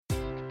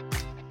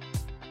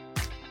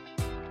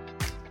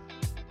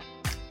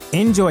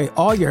Enjoy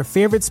all your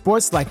favorite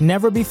sports like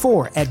never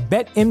before at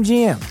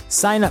BetMGM.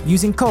 Sign up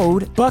using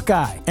code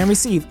Buckeye and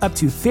receive up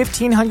to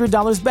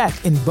 $1,500 back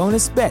in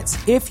bonus bets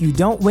if you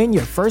don't win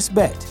your first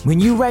bet. When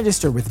you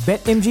register with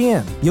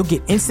BetMGM, you'll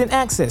get instant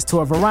access to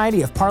a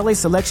variety of parlay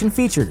selection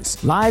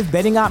features, live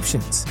betting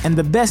options, and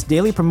the best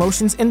daily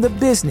promotions in the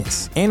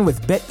business. And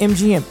with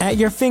BetMGM at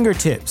your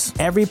fingertips,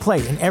 every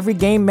play and every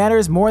game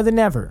matters more than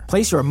ever.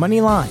 Place your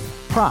money line,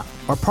 prop,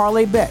 or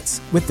parlay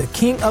bets with the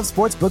king of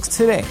sportsbooks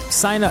today.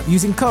 Sign up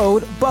using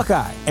code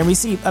Buckeye and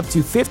receive up to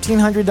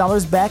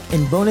 $1,500 back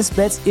in bonus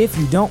bets if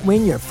you don't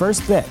win your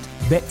first bet.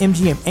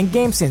 BetMGM and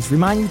GameSense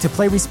remind you to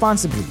play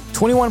responsibly.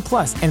 21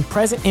 plus and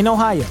present in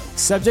Ohio,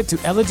 subject to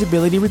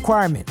eligibility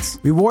requirements.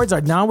 Rewards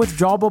are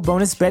non-withdrawable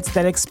bonus bets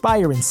that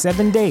expire in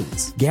 7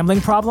 days. Gambling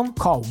problem?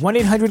 Call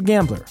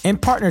 1-800-GAMBLER. In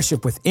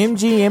partnership with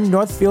MGM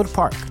Northfield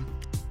Park.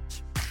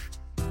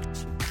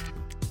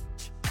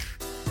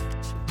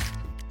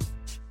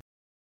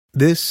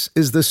 This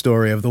is the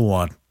story of the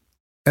one.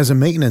 As a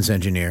maintenance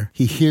engineer,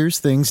 he hears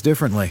things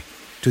differently.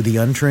 To the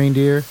untrained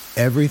ear,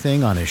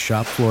 everything on his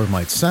shop floor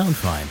might sound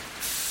fine,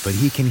 but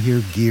he can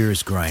hear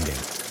gears grinding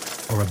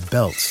or a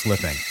belt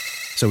slipping.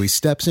 So he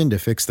steps in to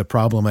fix the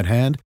problem at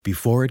hand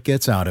before it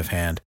gets out of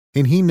hand.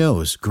 And he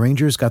knows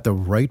Grainger's got the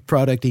right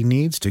product he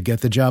needs to get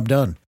the job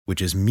done,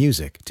 which is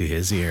music to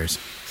his ears.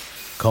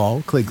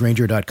 Call, click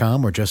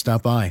Grainger.com, or just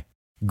stop by.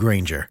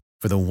 Grainger,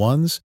 for the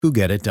ones who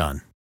get it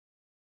done.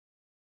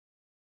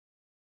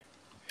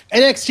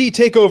 NXT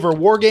TakeOver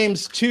War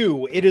Games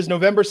 2. It is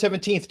November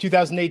 17th,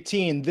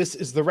 2018. This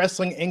is the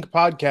Wrestling Inc.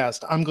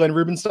 podcast. I'm Glenn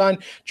Rubenstein,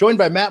 joined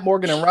by Matt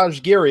Morgan and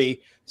Raj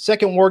Giri.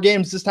 Second War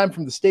Games, this time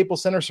from the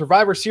Staples Center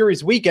Survivor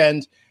Series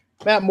weekend.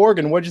 Matt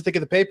Morgan, what did you think of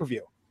the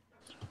pay-per-view?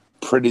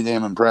 Pretty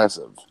damn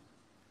impressive.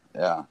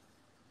 Yeah.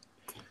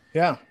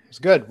 Yeah, it's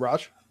good.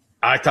 Raj?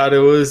 I thought it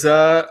was,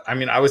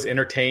 I was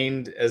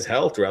entertained as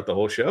hell throughout the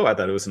whole show. I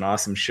thought it was an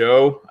awesome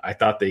show. I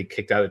thought they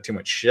kicked out of too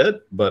much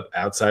shit, but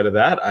outside of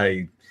that,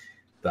 I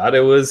thought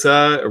it was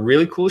a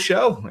really cool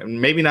show.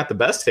 And maybe not the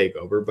best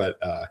takeover, but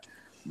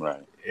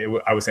right.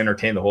 I was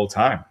entertained the whole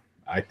time.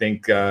 I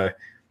think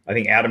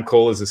Adam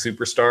Cole is a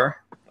superstar.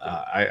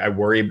 I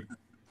worry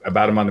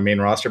about him on the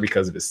main roster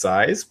because of his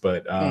size,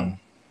 but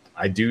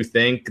I do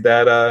think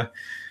that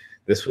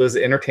this was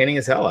entertaining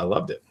as hell. I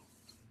loved it.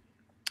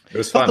 It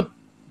was fun. The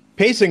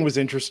pacing was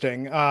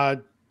interesting.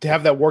 To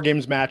have that War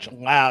Games match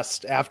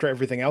last after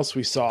everything else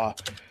we saw.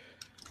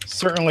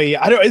 Certainly,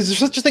 is there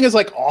such a thing as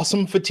like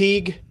awesome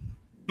fatigue?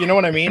 You know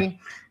what I mean?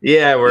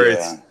 Yeah,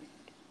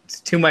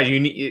 it's too much.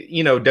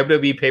 You know,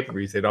 WWE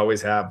pay-per-views, they'd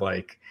always have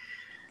like,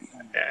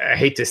 I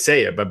hate to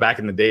say it, but back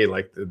in the day,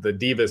 like the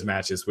Divas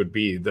matches would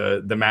be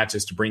the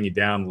matches to bring you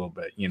down a little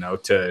bit, you know,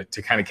 to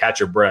kind of catch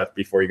your breath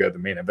before you go to the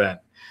main event.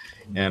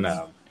 And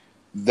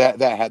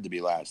that had to be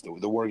last.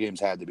 The War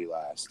Games had to be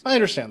last. I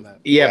understand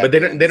that. Yeah, but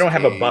they don't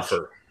have a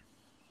buffer.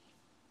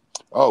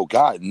 Oh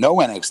God, no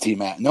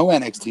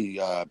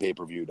NXT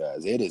pay-per-view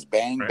does. It is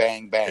bang, right.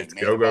 Bang, bang. It's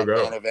go.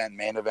 Main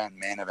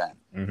event.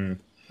 Mm-hmm.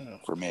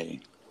 For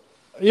me.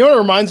 You know what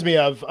it reminds me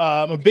of?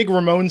 I'm a big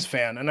Ramones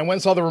fan, and I went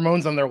and saw the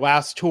Ramones on their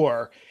last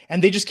tour,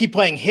 and they just keep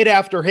playing hit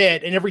after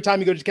hit, and every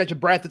time you go to catch a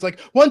breath, it's like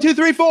 1, 2,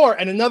 3, 4,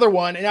 and another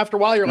one, and after a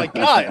while, you're like,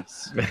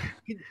 guys,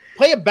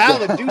 play a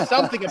ballad, do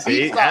something.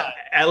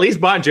 At least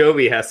Bon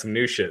Jovi has some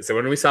new shit. So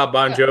when we saw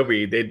Bon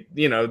Jovi,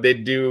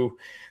 they'd do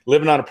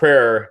Living on a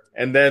Prayer,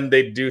 and then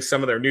they do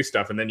some of their new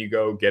stuff, and then you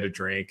go get a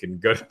drink and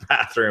go to the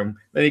bathroom.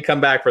 Then you come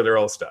back for their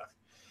old stuff.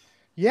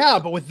 Yeah,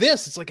 but with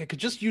this, it's like I could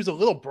just use a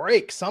little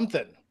break,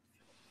 something.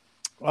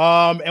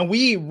 And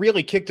we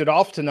really kicked it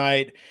off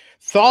tonight.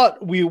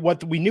 Thought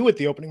what we knew what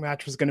the opening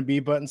match was going to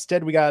be, but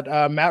instead we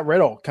got Matt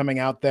Riddle coming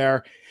out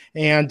there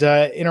and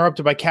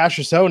interrupted by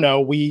Cassius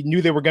Ohno. We knew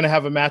they were going to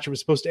have a match. It was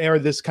supposed to air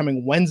this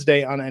coming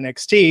Wednesday on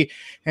NXT,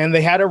 and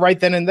they had it right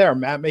then and there.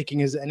 Matt making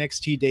his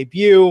NXT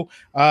debut,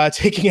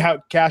 taking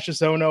out Cassius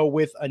Ohno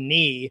with a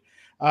knee.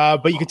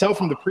 But you can tell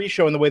from the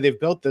pre-show and the way they've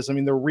built this, I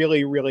mean, they're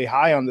really, really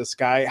high on this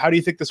guy. How do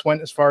you think this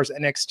went as far as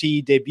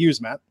NXT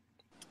debuts, Matt?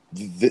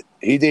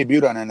 He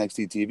debuted on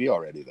NXT TV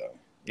already, though.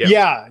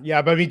 Yep.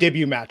 Yeah, but I mean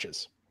debut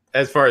matches.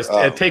 As far as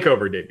a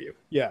takeover debut.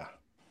 Yeah.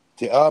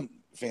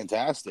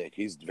 Fantastic.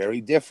 He's very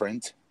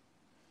different.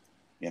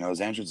 You know, his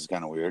entrance is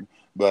kind of weird.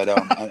 But,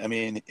 I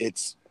mean,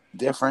 it's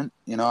different.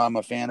 You know, I'm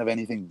a fan of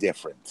anything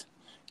different.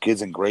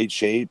 Kid's in great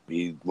shape.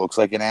 He looks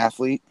like an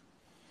athlete.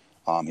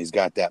 He's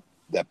got that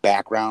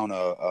background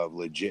of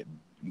legit.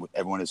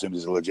 Everyone assumes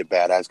he's a legit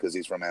badass because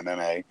he's from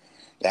MMA.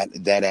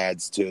 That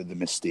adds to the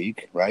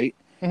mystique, right?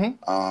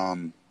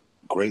 Mm-hmm.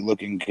 Great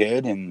looking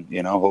kid, and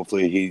you know,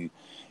 hopefully he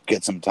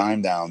gets some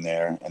time down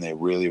there, and they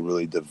really,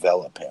 really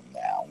develop him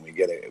now. We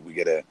get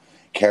a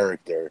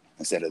character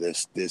instead of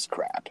this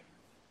crap.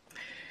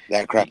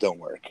 That crap don't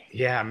work.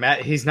 Yeah,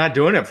 Matt, he's not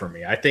doing it for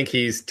me. I think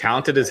he's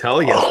talented as hell.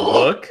 He has a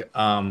look,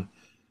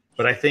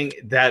 but I think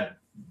that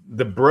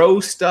the bro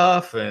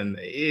stuff and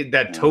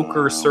that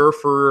toker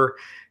surfer,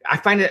 I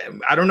find it,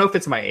 I don't know if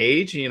it's my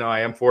age, you know, I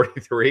am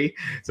 43,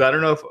 so I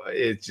don't know if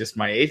it's just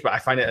my age, but I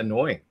find it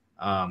annoying.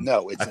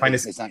 No, I find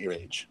it's not your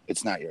age.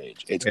 It's not your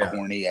age. It's Yeah.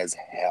 corny as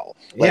hell.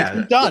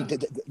 Yeah. Done.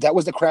 That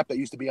was the crap that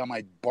used to be on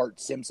my Bart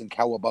Simpson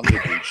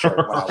Cowabunga Dude shirt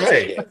when I was a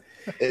Right. kid.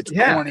 It's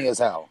Yeah. corny as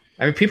hell.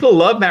 I mean, people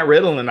love Matt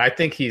Riddle, and I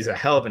think he's a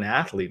hell of an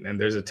athlete, and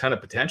there's a ton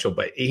of potential,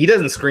 but he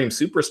doesn't scream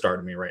superstar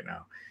to me right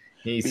now.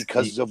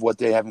 Because of what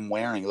they have him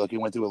wearing. Look, he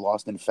went through a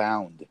Lost and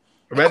Found.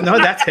 But no,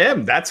 that's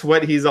him. That's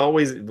what he's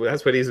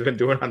been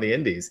doing on the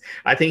indies.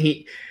 I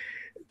think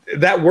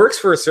that works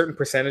for a certain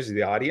percentage of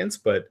the audience,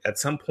 but at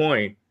some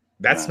point,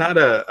 that's not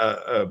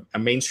a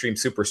mainstream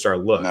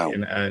superstar look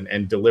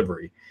and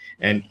delivery.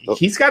 And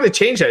he's got to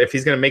change that if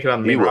he's going to make it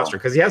on the main roster,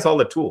 because he has all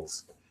the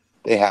tools.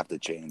 They have to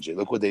change it.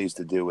 Look what they used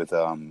to do with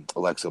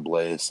Alexa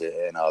Bliss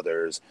and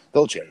others.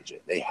 They'll change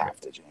it. They have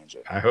to change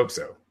it. I hope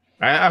so.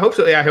 I hope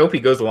so. Yeah, I hope he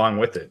goes along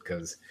with it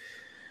because,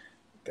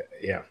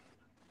 yeah.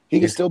 He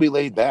can still be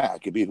laid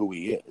back. Could be who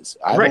he is.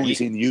 I've only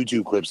seen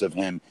YouTube clips of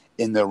him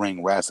in the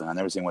ring wrestling. I've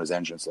never seen what his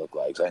entrance looked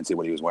like. So I didn't see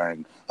what he was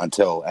wearing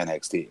until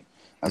NXT.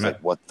 I was like,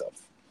 what the?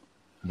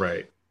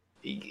 Right.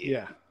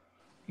 Yeah.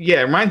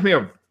 Yeah, it reminds me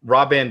of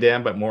Rob Van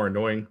Dam, but more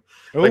annoying.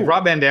 Ooh. Like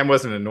Rob Van Dam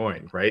wasn't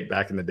annoying, right?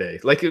 Back in the day.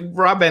 Like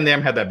Rob Van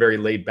Dam had that very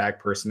laid back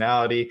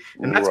personality,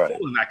 and that's cool,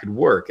 and that could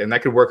work. And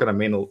that could work on a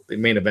main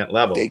event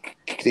level. They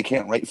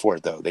can't write for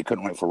it, though. They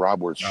couldn't write for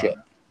Rob worth shit.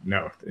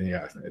 No.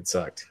 Yeah, it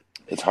sucked.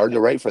 It's hard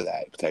to write for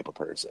that type of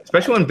person.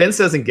 Especially when Vince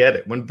doesn't get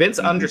it. When Vince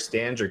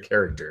understands your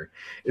character,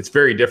 it's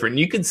very different.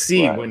 You can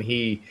see when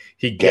he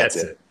gets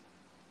it.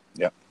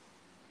 Yep.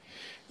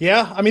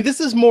 Yeah, I mean,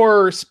 this is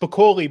more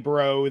Spicoli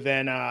bro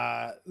than,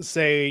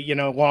 say,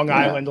 Long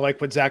Island,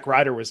 like what Zack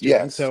Ryder was doing.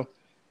 Yes. So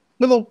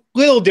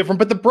little different.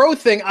 But the bro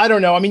thing, I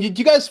don't know. I mean, did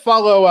you guys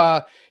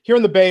follow here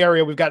in the Bay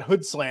Area? We've got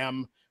Hood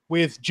Slam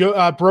with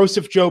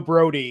Broseph Joe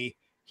Brody.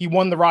 He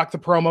won the Rock the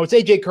promo. It's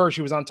AJ Kirsch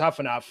who was on Tough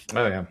Enough.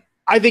 Oh, yeah.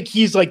 I think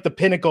he's like the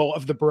pinnacle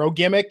of the bro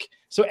gimmick.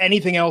 So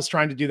anything else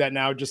trying to do that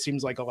now just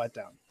seems like a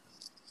letdown.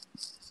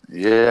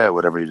 Yeah,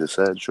 whatever you just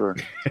said, sure.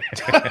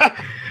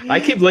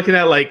 I keep looking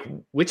at like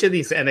which of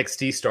these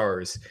NXT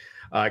stars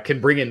can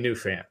bring in new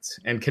fans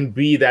and can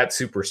be that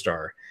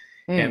superstar.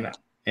 And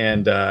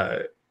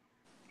I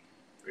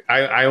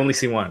only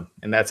see one,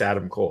 and that's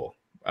Adam Cole.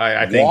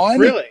 I think one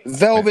really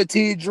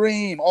Velveteen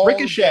Dream all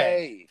Ricochet.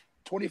 day,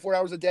 24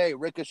 hours a day.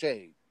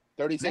 Ricochet,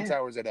 36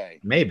 hours a day.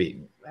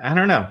 Maybe. I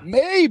don't know.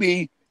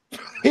 Maybe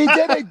he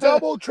did a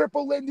double,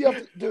 triple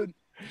India. Dude,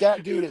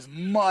 that dude is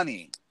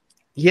money.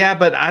 Yeah,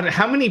 but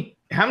how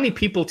many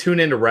people tune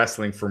into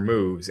wrestling for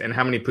moves, and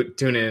how many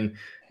tune in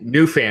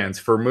new fans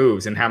for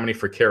moves, and how many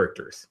for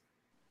characters?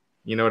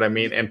 You know what I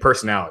mean? And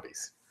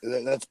personalities.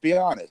 Let's be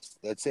honest.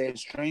 Let's say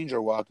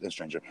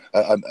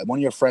one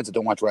of your friends that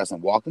don't watch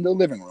wrestling walked into the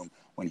living room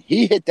when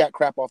he hit that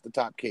crap off the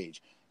top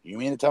cage. You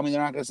mean to tell me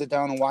they're not going to sit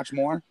down and watch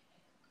more?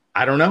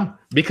 I don't know,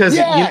 because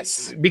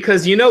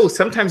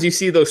sometimes you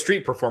see those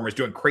street performers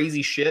doing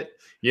crazy shit.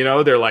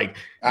 They're like,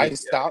 I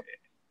stop.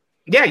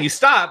 Yeah, you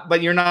stop,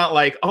 but you're not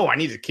like, oh, I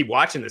need to keep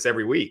watching this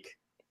every week.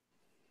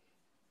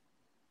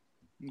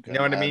 Okay, you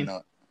know what I mean?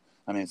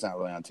 I mean, it's not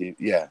really on TV.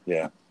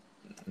 Yeah.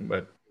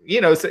 But,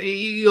 so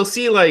you'll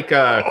see like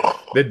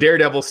the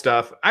Daredevil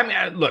stuff. I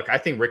mean, look, I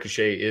think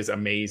Ricochet is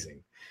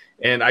amazing.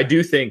 And I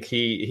do think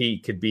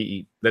he could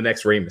be the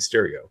next Rey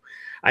Mysterio.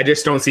 I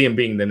just don't see him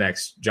being the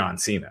next John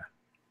Cena.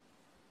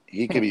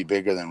 He could be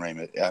bigger than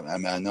Rey. I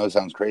mean, I know it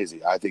sounds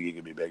crazy. I think he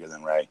could be bigger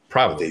than Rey.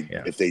 Probably,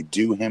 if they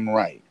do him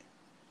right.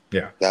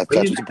 Yeah, that's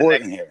what's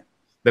important here.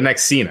 The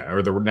next Cena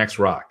or the next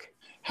Rock.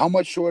 How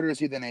much shorter is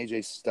he than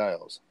AJ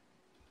Styles?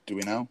 Do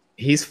we know?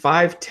 He's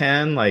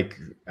 5'10", like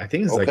I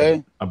think it's like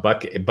a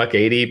buck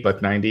 80,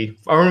 buck 90,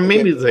 or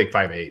maybe it's like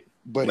 5'8".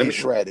 But he's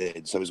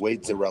shredded, so his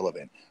weight's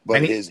irrelevant.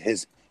 But his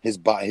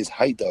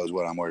height though is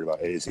what I'm worried about.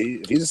 If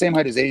he's the same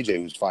height as AJ,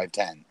 who's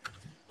 5'10",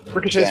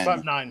 Ricochet's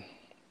 5'9".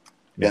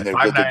 Then they're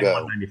good to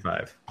go.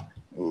 195.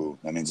 Ooh,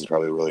 that means he's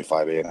probably really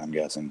 5'8", I'm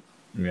guessing.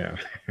 Yeah,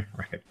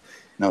 right.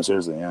 No,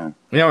 seriously, yeah.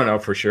 No,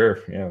 for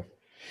sure, yeah.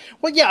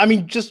 Well, yeah, I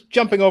mean, just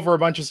jumping over a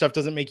bunch of stuff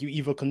doesn't make you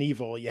Evel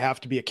Knievel. You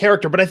have to be a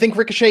character, but I think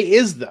Ricochet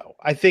is, though.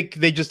 I think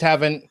they just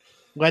haven't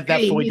let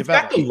that fully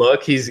develop. He's got the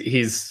look.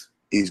 He's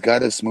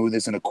got a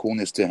smoothness and a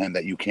coolness to him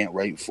that you can't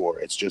write for.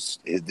 It's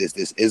just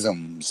this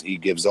isms he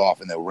gives off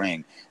in the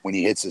ring when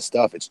he hits his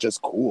stuff. It's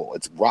just cool.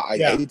 It's I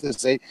hate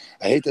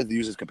to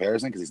use this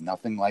comparison because he's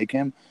nothing like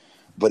him,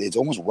 but it's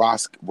almost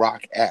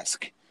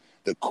Rock-esque.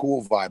 The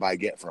cool vibe I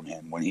get from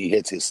him when he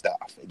hits his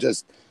stuff.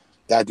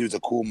 That dude's a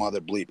cool mother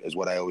bleep is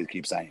what I always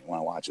keep saying when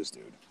I watch this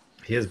dude.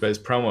 He is, but his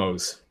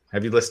promos.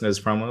 Have you listened to his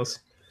promos?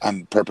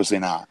 I'm purposely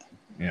not.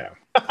 Yeah.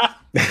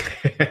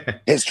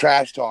 His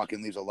trash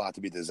talking leaves a lot to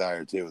be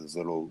desired too with his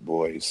little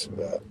boys.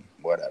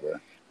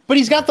 Whatever. But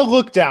he's got the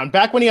look down.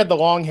 Back when he had the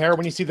long hair,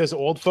 when you see those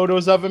old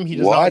photos of him, he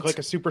does not look like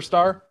a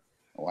superstar.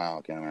 Wow,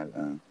 I can't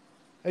imagine.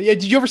 Yeah,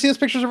 did you ever see those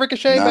pictures of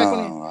Ricochet?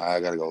 No, I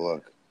gotta go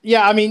look.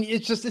 Yeah, I mean,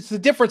 it's the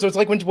difference. So it's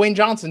like when Dwayne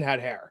Johnson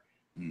had hair.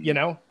 He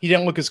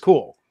didn't look as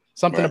cool.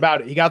 Something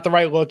about it. He got the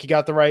right look. He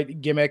got the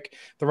right gimmick,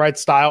 the right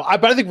style.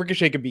 But I think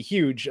Ricochet could be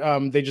huge.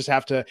 They just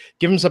have to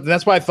give him something.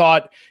 That's why I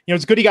thought,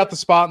 it's good he got the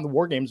spot in the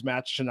War Games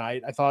match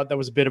tonight. I thought that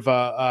was a bit of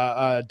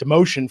a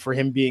demotion for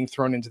him being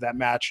thrown into that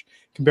match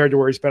compared to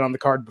where he's been on the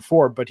card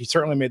before, but he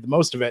certainly made the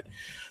most of it.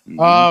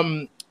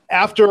 Mm-hmm.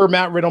 After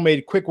Matt Riddle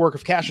made quick work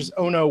of Cassius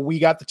Ohno, we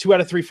got the 2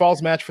 out of 3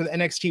 falls match for the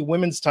NXT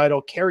Women's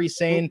title. Kairi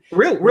Sane.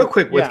 Real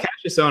quick with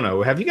Cassius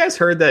Ohno, have you guys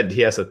heard that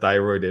he has a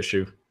thyroid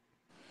issue?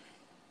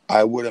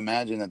 I would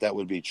imagine that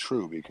would be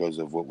true because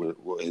of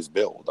what his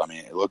build. I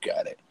mean, look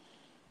at it.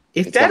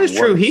 If that is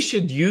true, he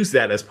should use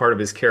that as part of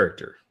his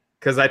character.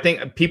 Because I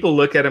think people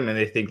look at him and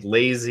they think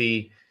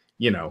lazy.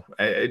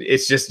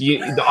 It's just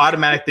the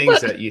automatic things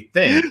that you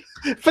think.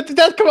 But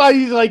that's come on,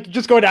 he's like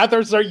just going out there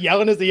and start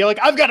yelling as the yell, like,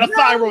 I've got a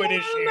thyroid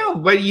issue. No,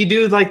 but you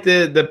do like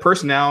the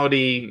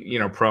personality,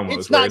 promos.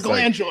 It's not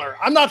glandular. Like,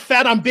 I'm not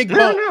fat. I'm big.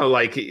 No,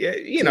 like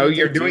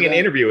you're doing an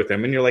interview with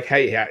him, and you're like,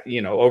 hey,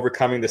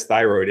 overcoming this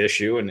thyroid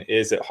issue, and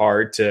is it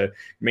hard to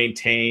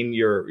maintain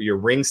your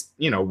rings,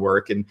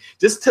 work, and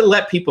just to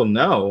let people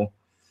know.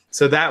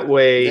 So that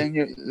way,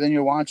 then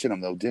you're watching him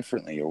though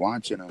differently. You're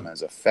watching him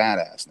as a fat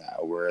ass now,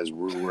 whereas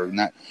we're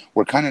not.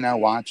 We're kind of now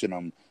watching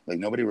him like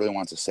nobody really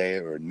wants to say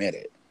it or admit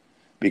it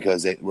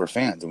because we're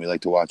fans and we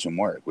like to watch him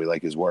work. We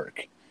like his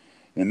work.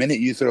 And the minute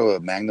you throw a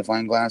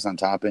magnifying glass on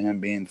top of him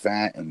being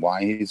fat and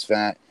why he's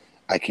fat,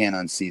 I can't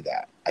unsee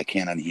that. I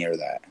can't unhear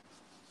that.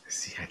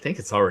 See, I think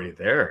it's already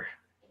there.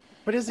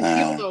 But as a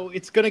heel, though,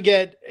 it's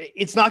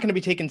not going to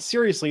be taken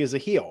seriously as a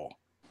heel.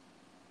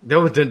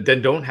 No,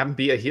 then don't have him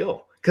be a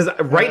heel. Because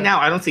right now,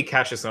 I don't see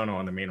Cassius Ohno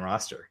on the main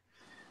roster.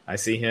 I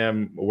see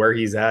him where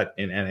he's at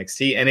in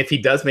NXT. And if he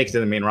does make it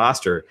to the main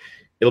roster,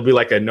 it'll be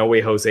like a No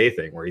Way Jose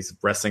thing where he's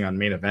wrestling on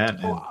main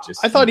event. And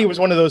I thought he was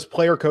one of those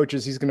player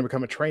coaches. He's going to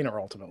become a trainer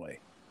ultimately,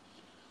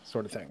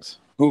 sort of things.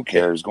 Who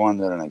cares? Go on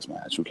to the next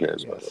match. Who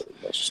cares about it?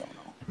 Cassius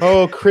Ohno?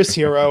 Oh, Chris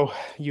Hero,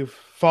 you've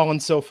fallen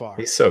so far.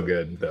 He's so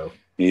good, though.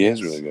 He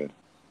is really good.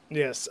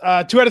 Yes. 2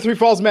 out of 3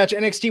 falls match,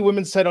 NXT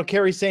Women's title,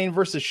 Kairi Sane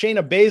versus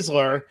Shayna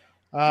Baszler.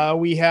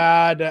 We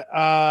had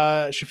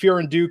Shafir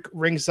and Duke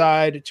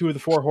ringside, 2 of the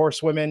 4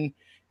 horsewomen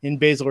in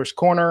Baszler's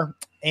corner.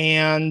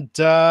 And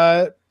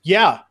what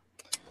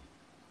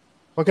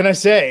can I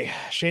say?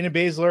 Shayna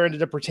Baszler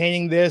ended up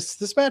retaining this.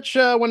 This match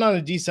went on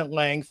a decent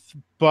length,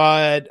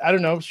 but I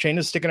don't know.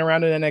 Shayna's sticking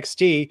around in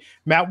NXT.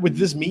 Matt, would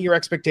this meet your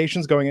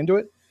expectations going into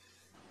it?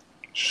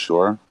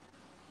 Sure.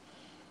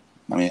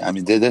 I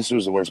mean, this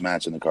was the worst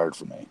match in the card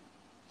for me.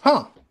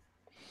 Huh.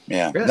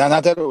 Yeah, really?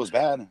 Not that it was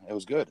bad. It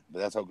was good, but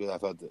that's how good I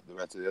thought the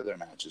rest of the other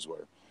matches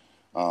were.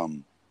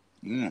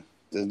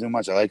 Doesn't do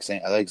much. I like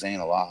Zayn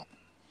a lot,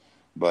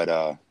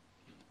 but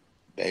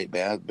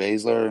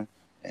Baszler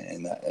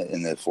and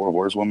the 4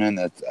 horsewomen,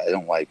 I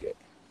don't like it.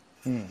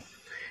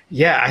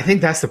 Yeah, I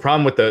think that's the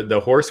problem with the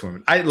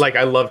horsewomen. I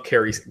love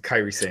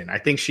Kairi Sane. I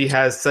think she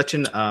has such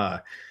an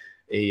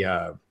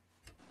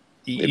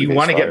you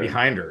want to get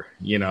behind her.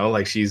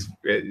 Like she's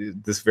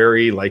this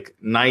very like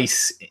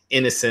nice,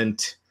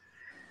 innocent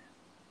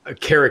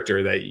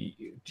character that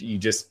you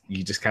just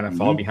kind of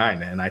fall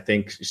behind, and I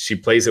think she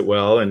plays it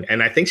well,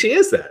 and I think she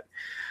is that.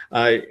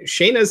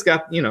 Shayna's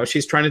got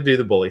she's trying to do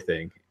the bully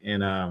thing,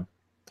 and I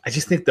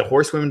just think the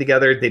horsewomen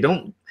together, they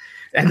don't,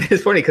 and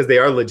it's funny because they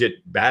are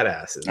legit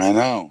badasses. I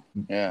know,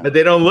 yeah, but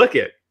they don't look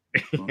it.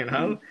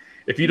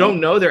 If you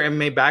don't know their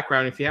MMA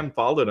background, if you haven't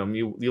followed them,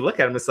 you look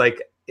at them, it's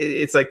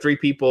like 3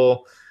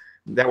 people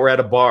that were at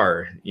a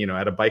bar,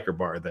 at a biker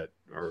bar that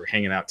are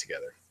hanging out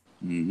together.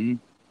 Mm-hmm.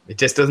 It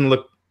just doesn't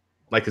look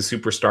like a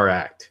superstar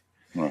act.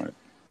 Right.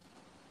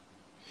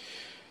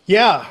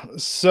 Yeah.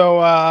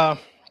 So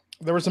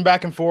there was some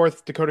back and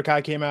forth. Dakota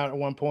Kai came out at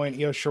one point,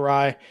 Io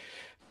Shirai,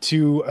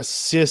 to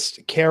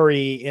assist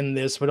Kairi in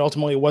this, but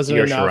ultimately it wasn't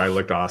enough. Io Shirai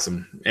looked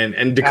awesome.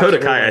 And Dakota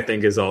Kai, I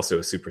think, is also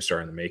a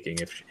superstar in the making.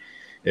 If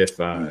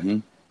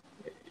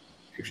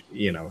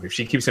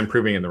she keeps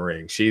improving in the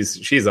ring,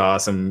 she's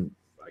awesome.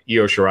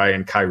 Io Shirai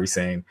and Kairi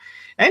Sane.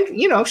 And,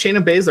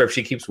 Shayna Baszler, if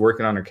she keeps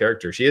working on her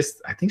character,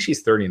 I think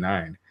she's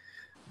 39.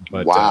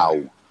 But,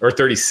 wow. Or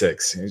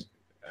 36.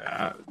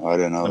 I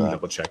didn't know let me that.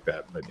 double check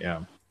that, but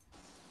yeah.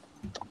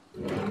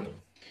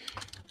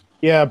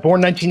 Yeah, born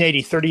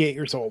 1980, 38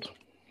 years old.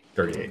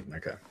 38,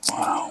 okay.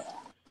 Wow.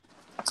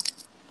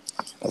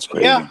 That's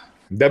crazy. Yeah.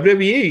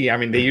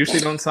 WWE, they usually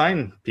don't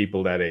sign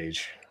people that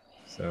age.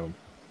 So.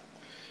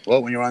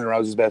 Well, when you're Ronda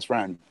Rousey's best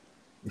friend.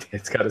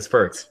 It's got its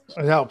perks.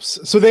 It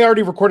helps. So they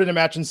already recorded a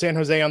match in San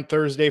Jose on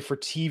Thursday for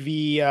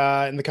TV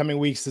in the coming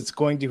weeks. It's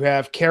going to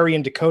have Kairi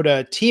and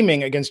Dakota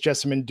teaming against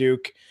Jessamyn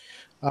Duke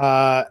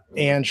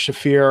and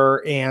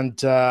Shafir.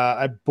 And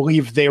I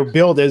believe they are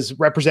billed as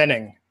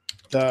representing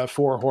the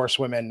 4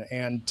 horsewomen.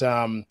 And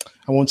I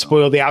won't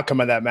spoil the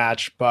outcome of that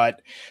match,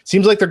 but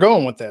seems like they're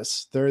going with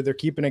this. They're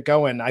keeping it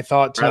going. I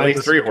thought tonight, at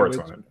least 3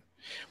 horsewomen.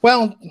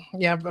 Well,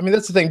 yeah,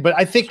 that's the thing. But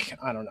I think,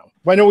 I don't know.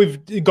 I know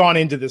we've gone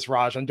into this,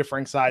 Raj, on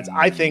differing sides.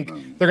 I think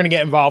they're going to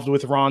get involved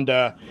with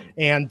Ronda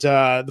and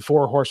the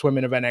 4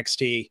 horsewomen of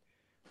NXT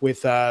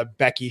with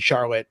Becky,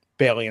 Charlotte,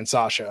 Bayley, and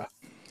Sasha.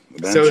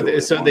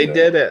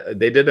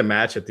 They did a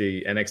match at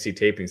the NXT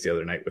tapings the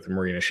other night with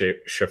Marina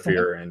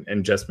Shafir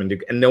and Jessamyn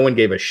Duke, and no one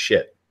gave a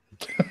shit.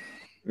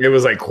 It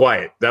was like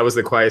quiet. That was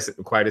the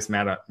quietest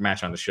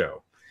match on the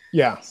show.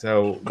 Yeah.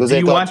 So do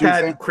you want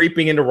that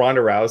creeping into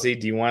Ronda Rousey?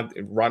 Do you want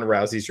Ronda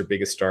Rousey's your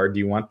biggest star? Do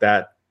you want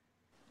that?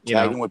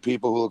 Tagging with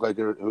people who look like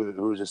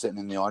who are just sitting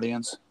in the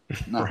audience?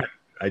 No. Right.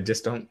 I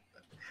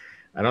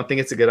don't think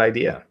it's a good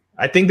idea.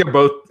 I think they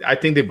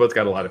both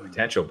got a lot of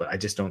potential, but I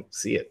just don't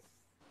see it.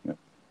 Yeah.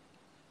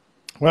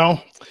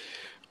 Well,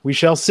 we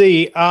shall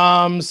see.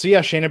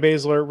 Shayna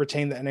Baszler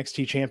retained the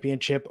NXT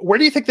championship. Where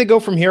do you think they go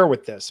from here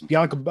with this?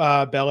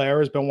 Bianca Belair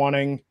has been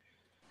wanting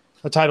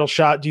a title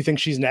shot. Do you think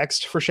she's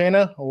next for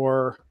Shayna,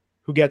 or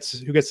who gets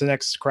the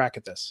next crack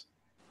at this?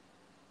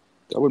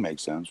 That would make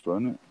sense,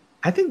 wouldn't it?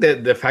 I think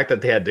that the fact that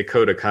they had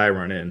Dakota Kai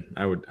run in,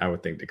 I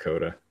would think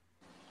Dakota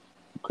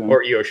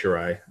or Io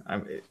Shirai.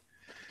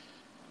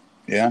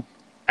 Yeah,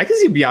 I can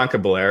see Bianca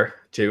Belair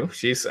too.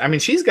 She's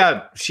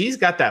got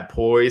that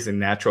poise and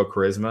natural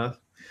charisma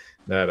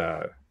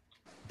that.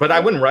 But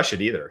I wouldn't rush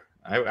it either.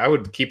 I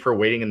would keep her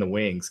waiting in the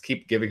wings,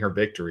 keep giving her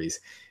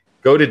victories.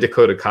 Go to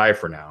Dakota Kai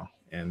for now,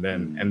 and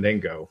then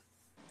go,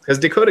 because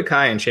Dakota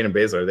Kai and Shayna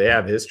Baszler, they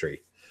have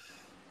history.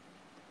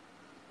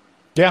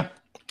 Yeah.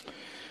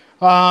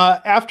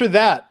 After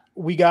that,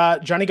 we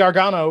got Johnny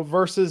Gargano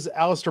versus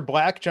Aleister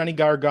Black. Johnny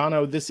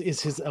Gargano, this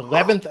is his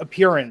 11th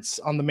appearance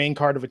on the main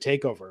card of a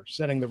takeover,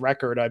 setting the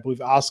record. I believe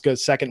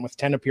Asuka's second with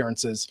 10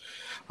 appearances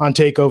on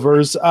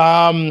takeovers.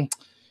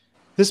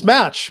 This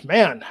match,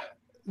 man,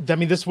 I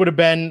mean, this would have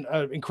been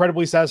an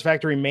incredibly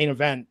satisfactory main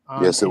event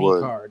on any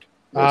card.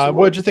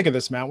 What did you think of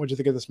this, Matt? What did you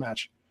think of this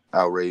match?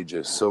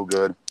 Outrageous. So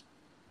good.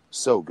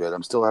 So good.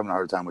 I'm still having a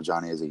hard time with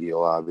Johnny as a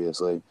heel,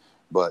 obviously,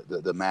 but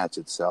the match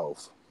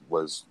itself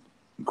was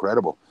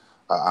incredible.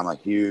 I'm a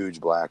huge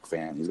Black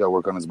fan. He's got to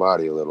work on his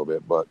body a little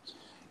bit, but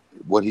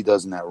what he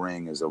does in that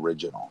ring is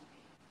original.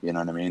 You know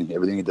what I mean?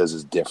 Everything he does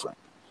is different.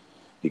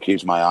 He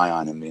keeps my eye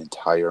on him the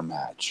entire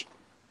match.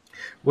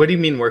 What do you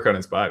mean work on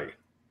his body?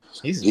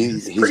 He's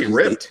pretty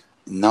ripped.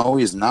 No,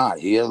 he's not.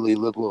 He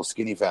looked a little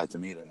skinny fat to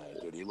me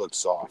tonight, dude. He looked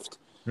soft.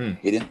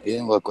 He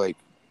didn't look like,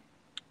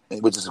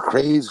 which is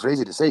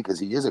crazy to say because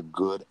he is a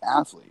good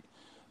athlete,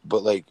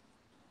 but like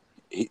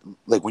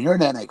when you're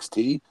in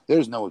NXT,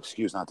 there's no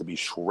excuse not to be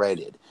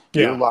shredded.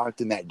 Yeah. You're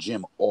locked in that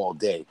gym all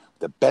day.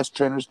 The best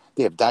trainers,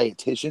 they have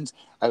dietitians.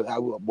 I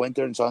went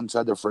there and saw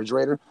inside the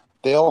refrigerator.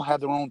 They all have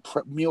their own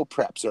meal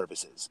prep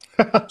services.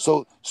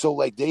 so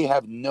like they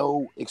have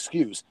no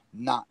excuse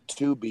not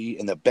to be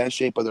in the best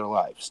shape of their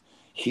lives.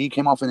 He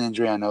came off an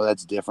injury. I know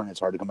that's different. It's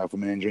hard to come back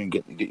from an injury and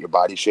get your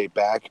body shape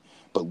back.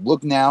 But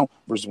look now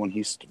versus when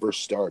he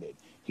first started.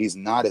 He's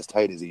not as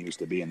tight as he used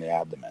to be in the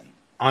abdomen.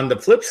 On the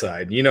flip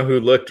side, you know who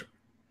looked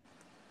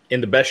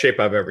in the best shape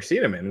I've ever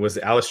seen him in was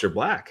Aleister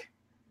Black.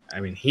 I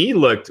mean, he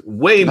looked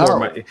way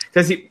more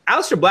because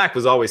Aleister Black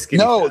was always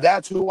skinny. No,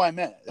 that's who I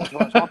meant. That's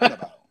what I'm talking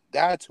about.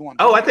 That's who I'm.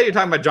 I thought you were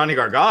talking about Johnny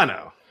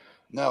Gargano.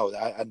 No,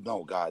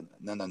 no, God,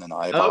 no.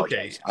 I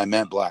apologize. Okay. I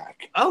meant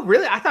Black. Oh,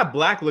 really? I thought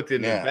Black looked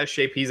in the best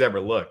shape he's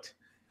ever looked.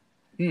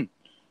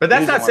 But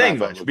that's not saying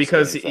much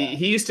because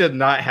he used to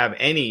not have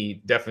any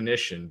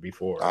definition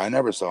before. I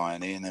never saw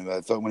any, and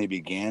I thought when he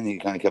began, he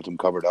kind of kept him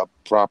covered up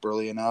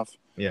properly enough.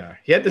 Yeah,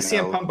 he had the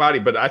CM Punk body,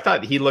 but I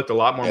thought he looked a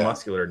lot more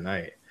muscular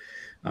tonight.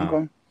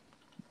 Okay.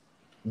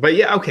 But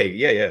yeah,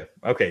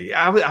 okay.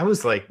 I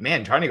was like,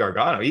 man, Johnny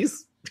Gargano,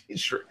 he's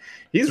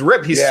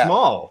ripped. He's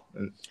small.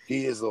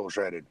 He is a little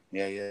shredded.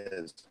 Yeah, he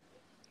is.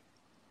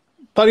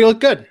 Thought he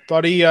looked good.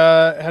 Thought he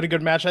had a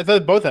good match. I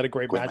thought both had a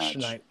great match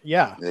tonight.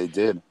 Yeah, they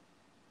did.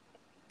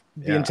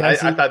 I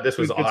thought this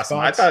was awesome.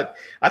 I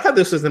thought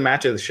this was the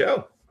match of the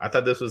show. I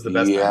thought this was the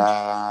best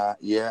match.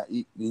 Yeah.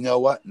 You know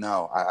what?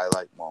 No, I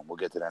like. Well, we'll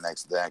get to that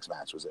next. The next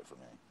match was it for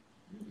me.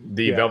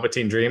 The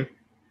Velveteen Dream.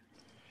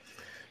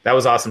 That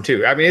was awesome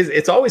too. I mean,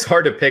 it's always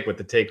hard to pick with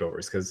the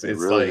takeovers because it's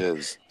really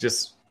like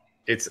just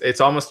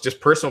it's almost just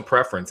personal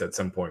preference at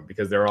some point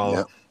because they're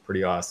all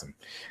pretty awesome.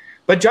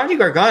 But Johnny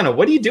Gargano,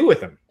 what do you do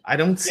with him? I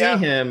don't see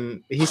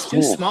him. He's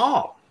too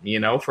small,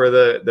 for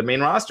the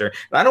main roster.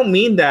 And I don't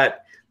mean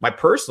that my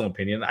personal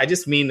opinion. I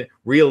just mean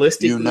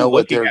realistically. You know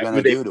what they're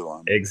going to do to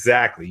him.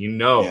 Exactly. You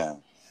know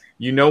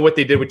what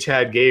they did with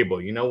Chad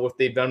Gable. You know what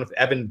they've done with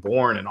Evan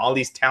Bourne and all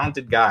these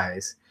talented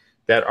guys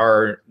that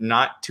are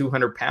not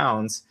 200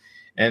 pounds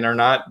and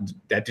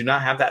that do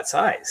not have that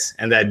size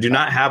and that do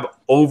not have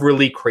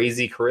overly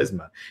crazy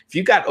charisma. If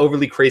you got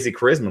overly crazy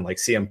charisma like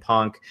CM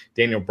Punk,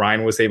 Daniel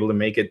Bryan was able to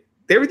make it,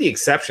 they were the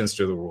exceptions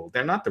to the rule.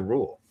 They're not the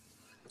rule.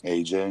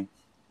 AJ's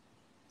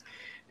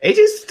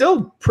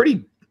still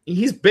pretty.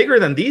 He's bigger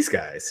than these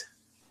guys.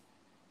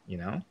 He's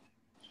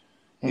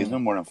no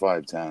more than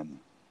 5'10".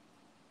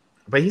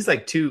 But he's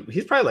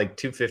he's probably like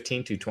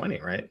 215,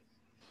 220, right?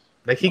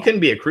 Like he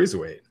couldn't be a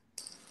cruiserweight.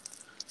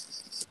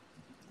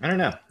 I don't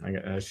know.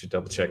 I should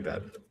double check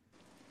that.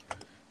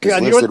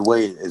 His listed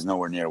weight is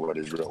nowhere near what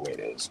his real weight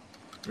is.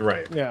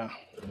 Right. Yeah.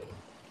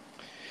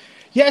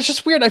 Yeah, it's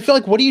just weird. I feel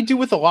like what do you do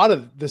with a lot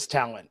of this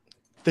talent?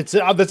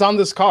 that's on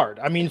this card.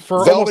 I mean,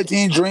 for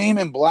Velveteen Dream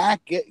and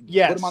Black, put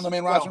them on the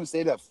main roster and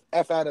stay the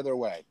F out of their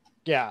way.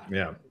 Yeah.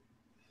 Yeah.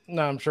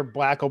 No, I'm sure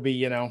Black will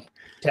be,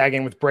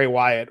 tagging with Bray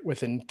Wyatt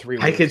within 3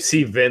 weeks. I could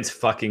see Vince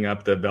fucking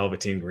up the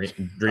Velveteen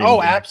Dream.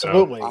 Oh,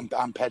 absolutely.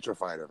 I'm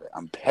petrified of it.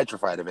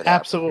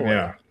 Absolutely.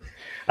 Yeah.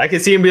 I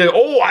can see him be like,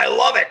 "Oh, I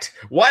love it.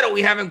 Why don't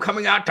we have him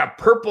coming out to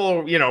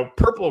Purple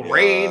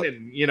Rain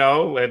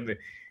and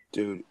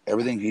dude,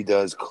 everything he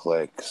does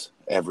clicks.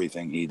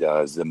 Everything he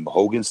does. The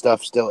Hogan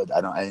stuff still,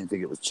 I didn't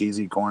think it was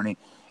cheesy, corny.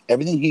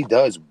 Everything he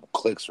does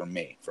clicks for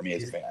me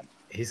as a fan.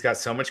 He's got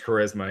so much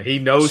charisma. He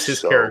knows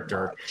his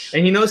character,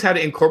 and he knows how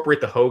to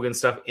incorporate the Hogan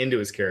stuff into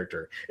his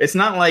character. It's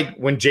not like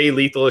when Jay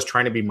Lethal is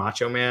trying to be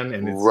Macho Man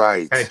and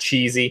it's kind of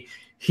cheesy.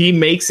 He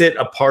makes it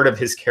a part of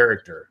his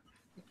character.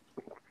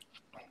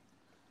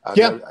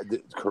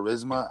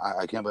 Charisma.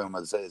 I can't believe I'm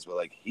about to say this, but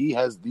like he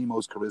has the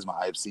most charisma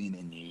I've seen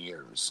in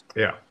years.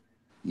 Yeah,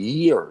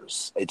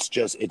 years. It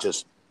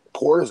just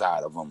pours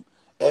out of him.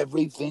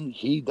 Everything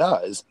he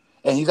does,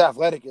 and he's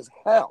athletic as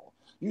hell.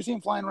 You see him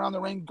flying around the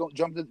ring,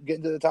 get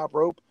into the top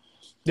rope.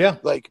 Yeah,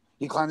 like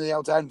he climbed to the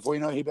outside, and before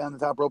you know it, he'd be on the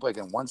top rope like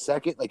in 1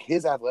 second. Like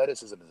his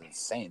athleticism is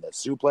insane. That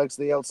suplex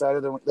to the outside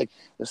of the ring, like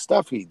the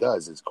stuff he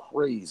does is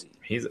crazy.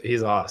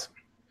 He's awesome.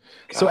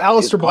 God, so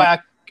Aleister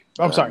Black.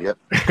 I'm sorry. Yep.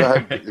 Go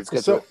ahead.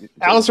 So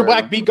Aleister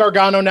Black beat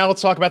Gargano. Now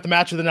let's talk about the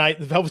match of the night: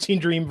 the Velveteen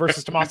Dream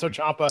versus Tommaso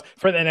Ciampa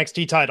for the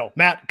NXT title.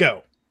 Matt,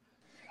 go.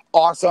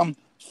 Awesome.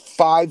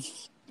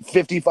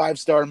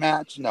 55-star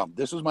match. No,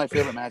 this was my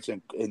favorite match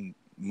in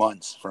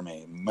months for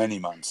me. Many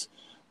months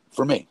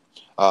for me.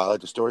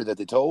 Like the story that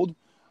they told.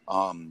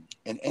 And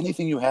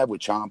anything you have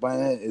with Ciampa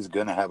in it is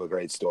going to have a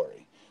great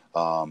story.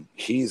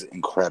 He's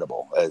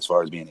incredible as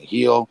far as being a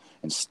heel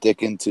and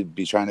sticking to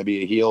trying to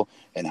be a heel,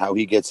 and how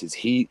he gets his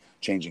heat,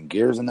 changing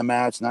gears in the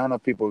match. Not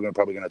enough people are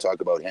probably going to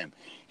talk about him.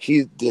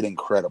 He did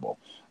incredible.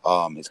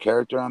 His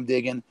character I'm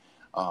digging.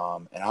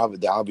 And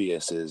the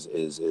obvious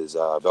is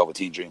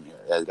Velveteen Dream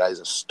here. That guy's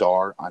a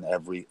star on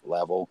every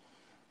level.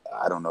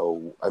 I don't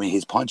know. I mean,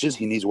 his punches,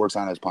 he needs works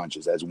on his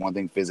punches. That's one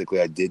thing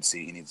physically I did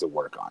see he needs to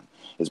work on.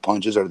 His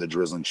punches are the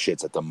drizzling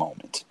shits at the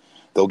moment.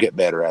 They'll get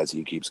better as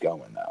he keeps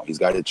going now. He's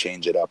got to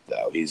change it up,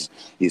 though. He's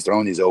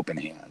throwing these open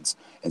hands,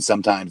 and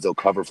sometimes they'll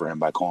cover for him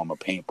by calling him a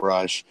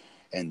paintbrush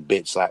and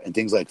bitch slap and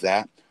things like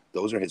that.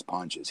 Those are his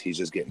punches. He's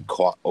just getting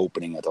caught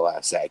opening at the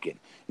last second.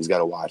 He's got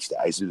to watch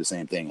that. I used to do the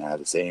same thing. I had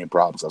the same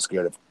problems. I was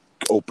scared of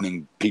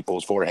opening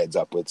people's foreheads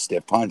up with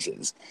stiff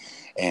punches,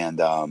 and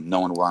no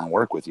one will want to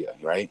work with you,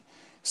 right?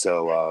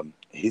 So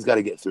he's got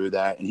to get through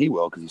that, and he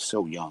will because he's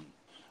so young.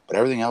 But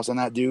everything else on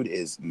that dude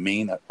is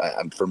main.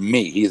 For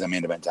me, he's a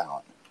main event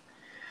talent.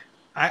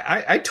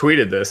 I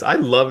tweeted this. I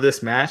love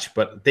this match,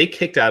 but they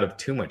kicked out of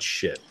too much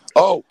shit.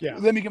 Oh, yeah.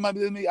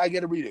 I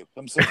get a redo.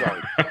 I'm so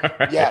sorry.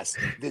 Yes,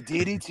 the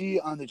DDT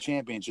on the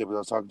championship, I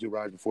was talking to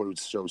Raj before the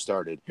show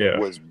started,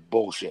 was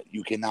bullshit.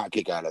 You cannot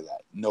kick out of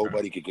that.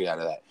 Nobody could kick out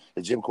of that.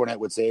 As Jim Cornette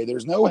would say,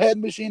 there's no head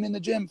machine in the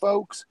gym,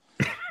 folks.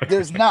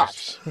 There's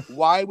not.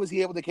 Why was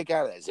he able to kick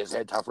out of that? Is his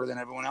head tougher than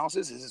everyone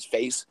else's? Is his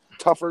face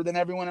tougher than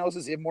everyone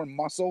else's? Does he have more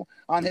muscle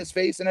on his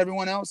face than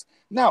everyone else?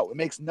 No, it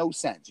makes no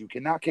sense. You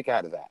cannot kick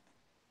out of that.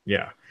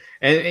 Yeah.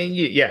 And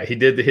he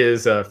did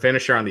his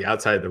finisher on the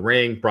outside of the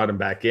ring, brought him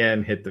back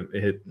in, hit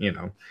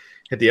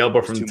the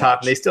elbow from the top,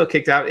 and they still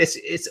kicked out.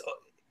 It's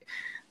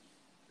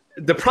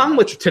the problem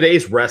with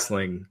today's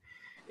wrestling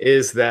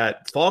is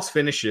that false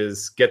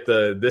finishes get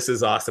the "this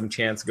is awesome"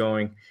 chance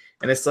going,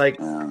 and it's like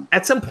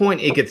at some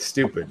point it gets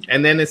stupid,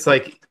 and then it's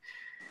like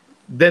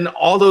then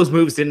all those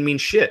moves didn't mean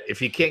shit. If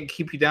he can't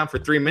keep you down for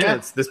 3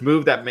 minutes, this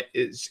move that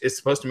is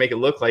supposed to make it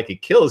look like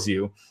it kills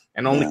you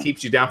and only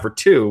keeps you down for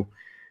 2.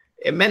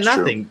 It meant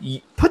nothing. True.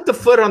 Put the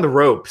foot on the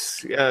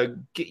ropes.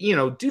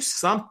 Do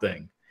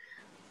something.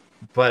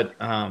 But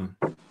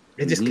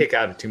they just kick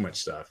out of too much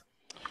stuff.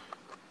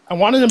 I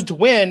wanted him to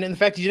win, and the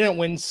fact he didn't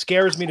win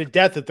scares me to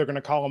death that they're going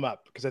to call him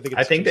up because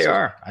I think they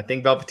are. I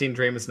think Velveteen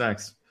Dream is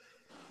next.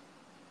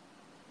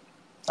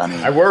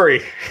 I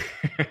worry.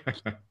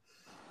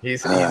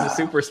 He's a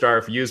superstar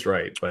if used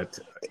right, but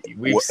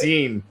we've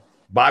seen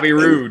Bobby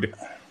Roode.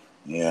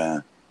 Yeah.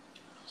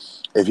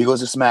 If he goes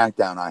to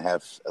SmackDown, I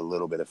have a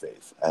little bit of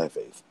faith. I have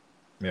faith.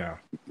 Yeah.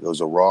 If he goes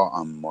to Raw,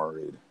 I'm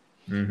worried.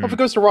 Well, if it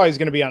goes to Raw, he's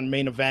going to be on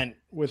main event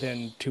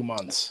within 2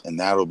 months. And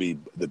that'll be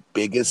the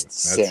biggest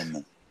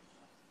sin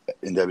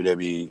in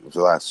WWE for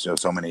the last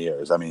so many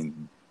years. I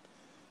mean,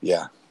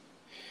 yeah.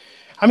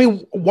 I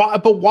mean, why?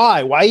 But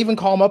why? Why even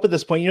call him up at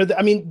this point?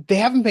 They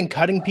haven't been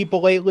cutting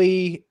people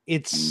lately.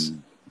 It's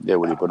where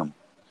do you put them?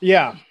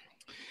 Yeah.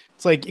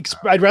 It's like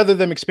I'd rather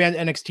them expand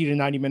NXT to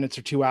 90 minutes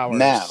or 2 hours.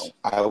 Now,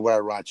 I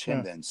would watch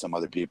him than some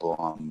other people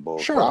on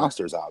both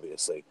rosters,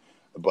 obviously.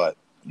 But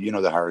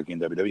the hierarchy in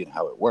WWE and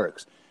how it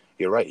works.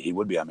 You're right. He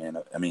would be. I mean,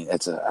 I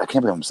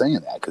can't believe I'm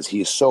saying that because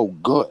he is so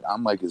good.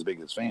 I'm like his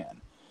biggest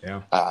fan.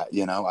 Yeah.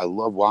 I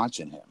love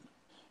watching him,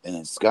 and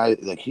this guy,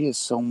 he has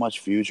so much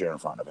future in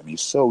front of him.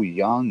 He's so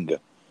young,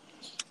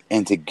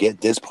 and to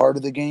get this part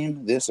of the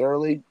game this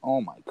early,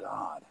 oh my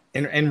god.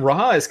 And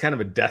Raw is kind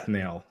of a death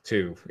nail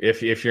too,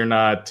 if you're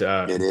not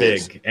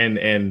big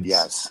and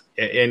yes,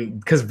 and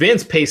because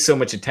Vince pays so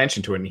much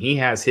attention to it, and he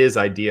has his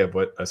idea of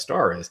what a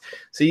star is.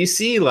 So you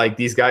see, like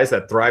these guys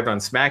that thrived on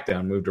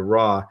SmackDown moved to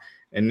Raw,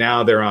 and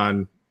now they're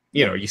on.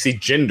 You see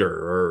Jinder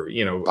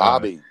or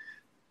Bobby.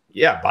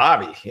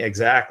 Bobby,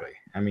 exactly.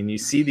 I mean, you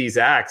see these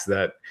acts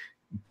that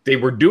they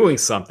were doing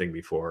something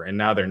before, and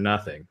now they're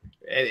nothing.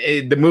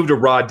 The move to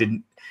Raw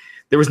didn't.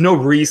 There was no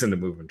reason to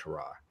move into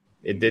Raw.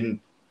 It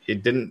didn't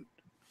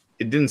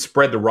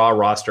spread the Raw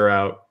roster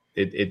out.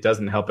 It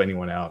doesn't help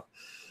anyone out.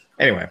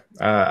 Anyway,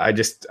 I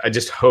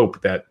just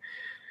hope that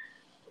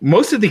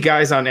most of the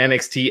guys on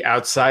NXT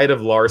outside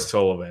of Lars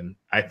Sullivan,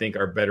 I think,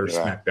 are better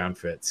SmackDown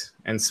fits.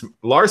 And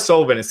Lars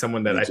Sullivan is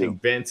someone that I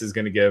think Vince is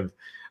going to give,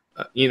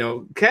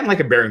 kind of like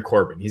a Baron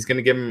Corbin. He's going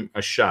to give him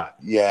a shot.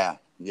 Yeah.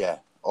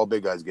 All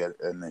big guys get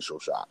an initial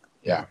shot.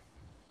 Yeah.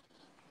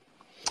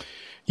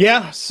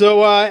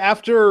 So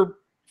after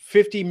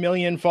 50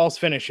 million false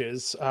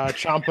finishes,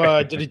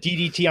 Ciampa did a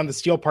DDT on the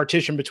steel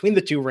partition between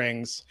the two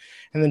rings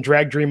and then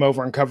dragged Dream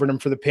over and covered him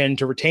for the pin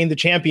to retain the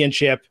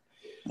championship.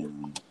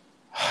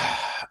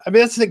 I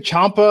mean, that's like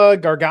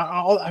Ciampa,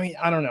 Gargano. I mean,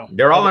 I don't know.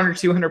 They're all under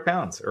 200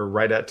 pounds or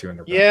right at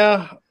 200 pounds.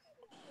 Yeah.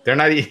 They're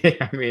not,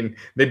 I mean,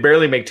 they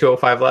barely make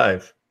 205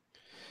 Live.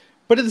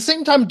 But at the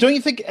same time, don't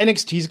you think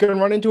NXT is going to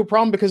run into a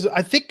problem? Because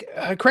I think,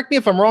 correct me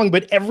if I'm wrong,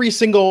 but every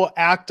single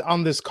act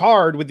on this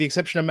card, with the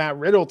exception of Matt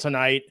Riddle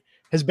tonight,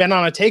 has been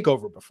on a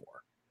takeover before.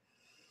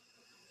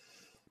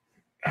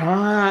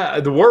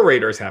 The War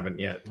Raiders haven't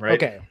yet, right?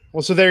 Okay.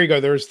 Well, so there you go.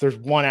 There's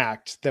one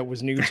act that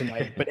was new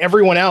tonight, but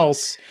everyone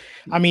else,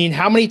 I mean,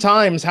 how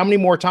many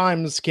more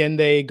times can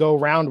they go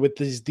around with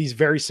these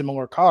very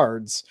similar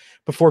cards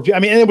before? I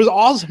mean, and it was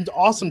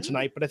awesome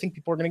tonight, but I think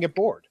people are going to get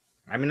bored.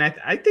 I mean,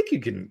 I think you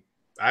can.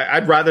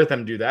 I'd rather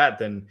them do that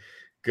than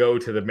go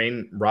to the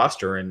main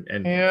roster and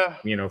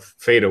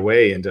fade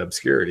away into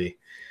obscurity.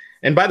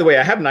 And by the way,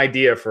 I have an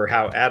idea for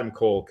how Adam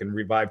Cole can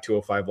revive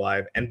 205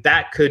 Live, and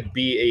that could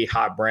be a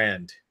hot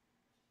brand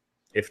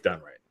if done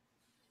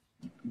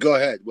right. Go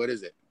ahead. What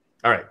is it?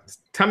 All right.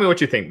 Tell me what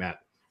you think,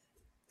 Matt.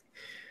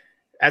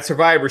 At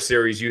Survivor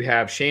Series, you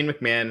have Shane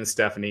McMahon and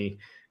Stephanie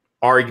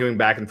arguing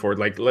back and forth.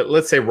 Like,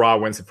 let's say Raw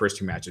wins the first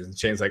two matches, and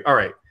Shane's like, all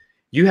right,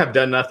 you have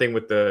done nothing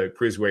with the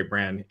Cruiserweight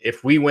brand.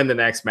 If we win the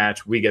next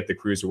match, we get the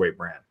Cruiserweight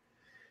brand.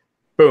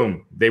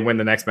 Boom. They win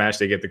the next match,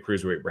 they get the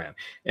Cruiserweight brand.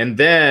 And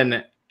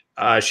then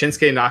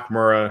Shinsuke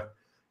Nakamura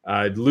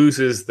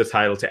loses the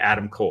title to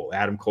Adam Cole.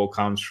 Adam Cole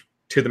comes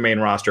to the main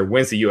roster,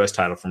 wins the U.S.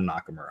 title from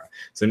Nakamura.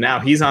 So now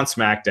he's on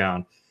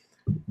SmackDown,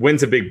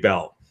 wins a big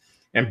belt.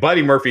 And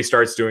Buddy Murphy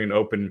starts doing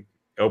an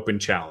open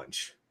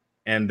challenge.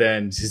 And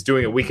then he's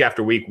doing it week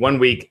after week. 1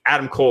 week,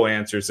 Adam Cole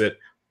answers it.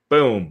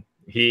 Boom.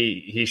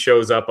 He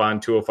shows up on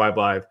 205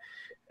 Live,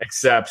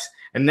 accepts.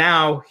 And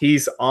now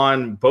he's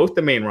on both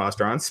the main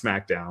roster on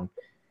SmackDown.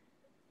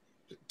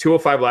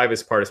 205 Live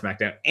is part of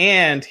SmackDown,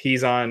 and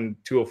he's on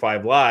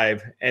 205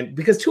 Live. And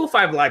because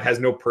 205 Live has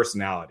no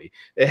personality,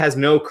 it has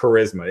no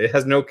charisma, it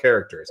has no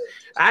characters.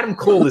 Adam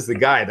Cole is the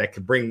guy that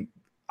could bring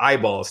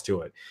eyeballs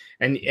to it.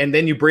 And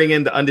then you bring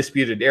in the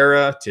Undisputed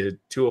Era to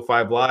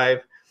 205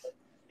 Live,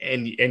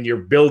 and you're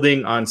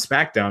building on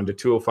SmackDown to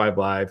 205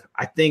 Live.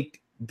 I think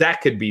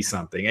that could be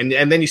something.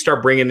 And then you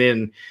start bringing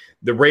in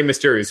the Rey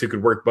Mysterios who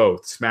could work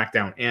both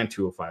SmackDown and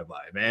 205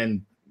 Live.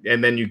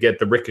 And then you get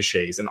the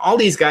Ricochets and all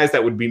these guys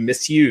that would be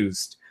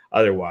misused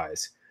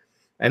otherwise.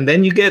 And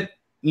then you get,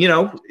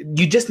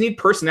 you just need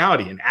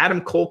personality, and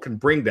Adam Cole can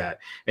bring that.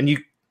 And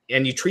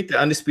you treat the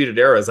Undisputed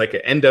Era as like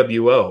an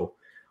NWO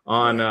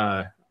on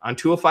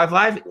 205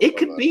 Live. It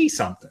could be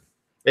something.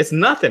 It's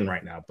nothing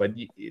right now, but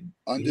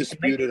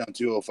Undisputed on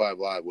 205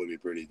 Live would be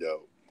pretty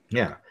dope.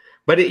 Yeah.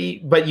 But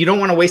you don't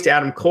want to waste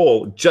Adam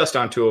Cole just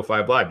on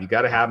 205 Live. You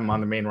got to have him on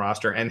the main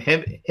roster, and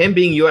him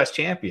being U.S.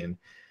 champion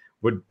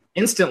would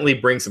instantly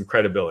bring some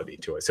credibility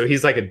to it. So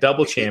he's like a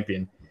double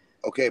champion.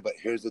 Okay, but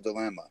here's the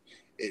dilemma.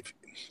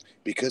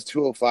 Because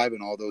 205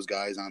 and all those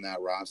guys on that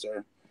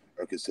roster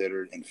are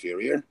considered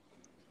inferior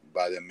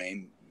by the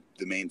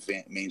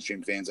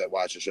mainstream fans that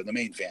watch the show, the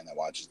main fan that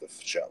watches the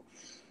show,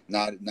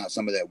 not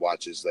somebody that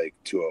watches like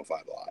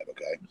 205 Live,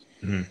 okay?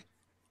 Mm-hmm.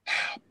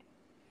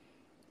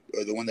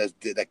 Or the one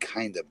that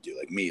kind of do,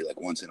 like me, like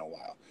once in a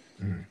while.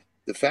 Mm-hmm.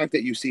 The fact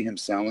that you see him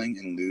selling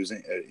and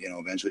losing,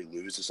 eventually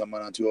lose to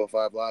someone on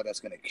 205 Live, that's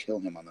going to kill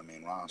him on the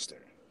main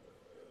roster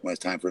when it's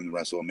time for him to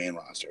wrestle a main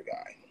roster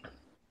guy.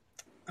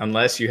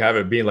 Unless you have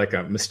it be like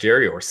a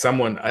Mysterio or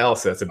someone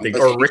else that's a big,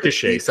 or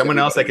Ricochet, someone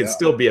else that can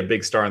still be a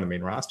big star on the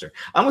main roster.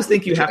 I almost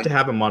think you have to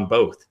have him on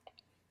both.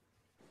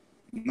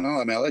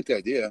 No, I mean, I like the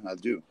idea. I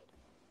do.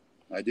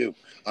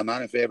 I'm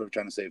not in favor of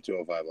trying to save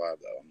 205 Live,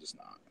 though. I'm just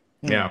not.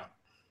 Yeah.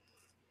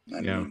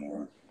 Not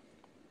anymore.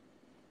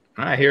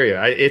 I hear you.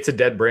 It's a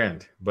dead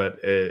brand, but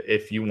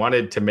if you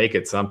wanted to make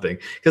it something,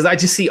 because I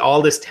just see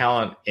all this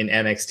talent in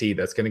NXT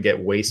that's going to get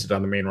wasted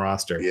on the main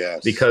roster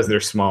because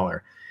they're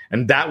smaller.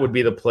 And that would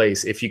be the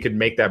place. If you could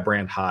make that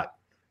brand hot,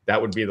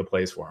 that would be the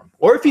place for them.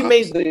 Or if you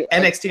made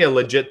NXT a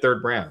legit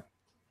third brand.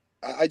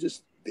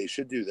 They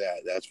should do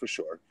that. That's for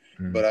sure.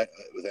 but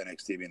with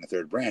NXT being the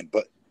third brand.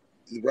 But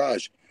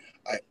Raj,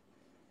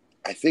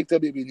 I think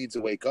WWE needs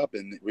to wake up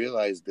and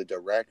realize the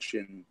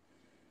direction.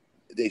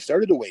 They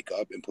started to wake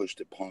up and push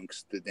the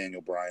Punks, the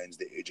Daniel Bryans,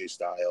 the AJ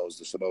Styles,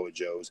 the Samoa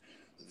Joes,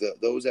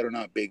 those that are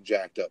not big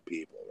jacked up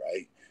people,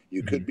 right?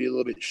 You could be a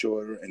little bit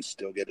shorter and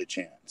still get a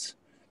chance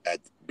at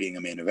being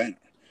a main eventer.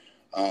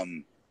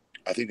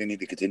 I think they need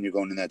to continue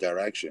going in that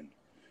direction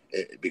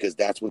because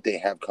that's what they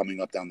have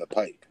coming up down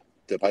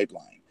the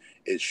pipeline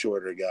is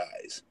shorter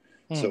guys.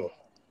 So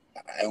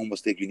I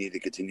almost think you need to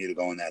continue to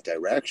go in that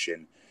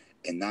direction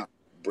and not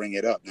bring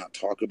it up, not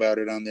talk about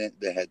it on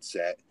the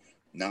headset,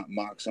 not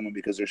mock someone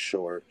because they're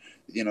short,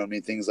 you know what I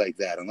mean? Things like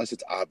that, unless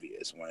it's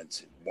obvious when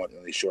it's one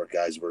of these short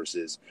guys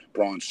versus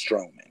Braun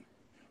Strowman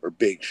or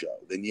Big Show,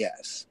 then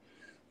yes.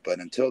 But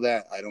until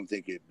that, I don't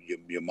think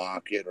you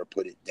mock it or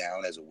put it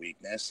down as a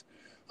weakness.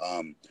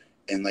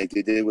 And like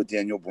they did with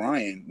Daniel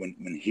Bryan,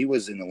 when he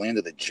was in the land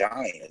of the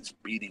Giants,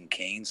 beating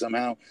Kane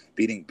somehow,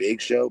 beating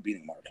Big Show,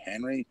 beating Mark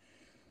Henry.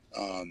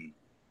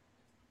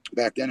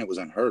 Back then it was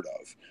unheard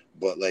of.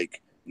 But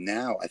like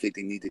now, I think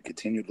they need to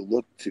continue to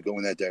look to go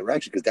in that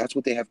direction because that's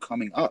what they have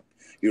coming up.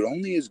 You're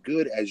only as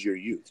good as your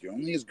youth. You're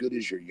only as good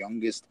as your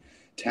youngest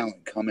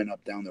talent coming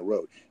up down the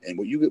road. And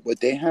what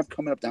they have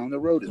coming up down the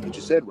road is what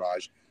you said,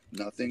 Raj.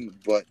 Nothing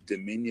but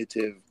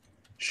diminutive,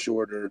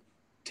 shorter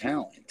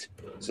talent.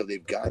 So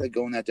they've got to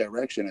go in that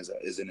direction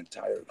as an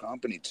entire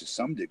company to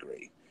some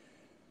degree.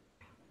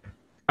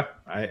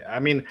 I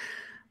mean,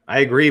 I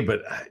agree,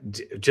 but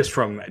just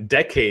from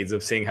decades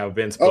of seeing how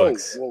Vince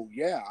books. Oh, well,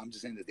 yeah. I'm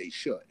just saying that they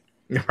should.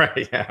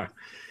 Right. Yeah.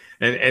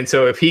 And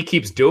so if he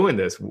keeps doing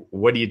this,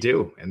 what do you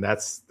do? And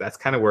that's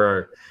kind of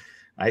where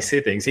I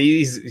see things.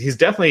 He's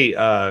definitely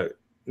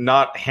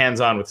not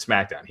hands-on with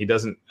SmackDown. He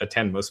doesn't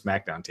attend most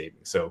SmackDown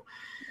tapings. So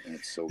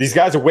these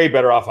guys are way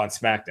better off on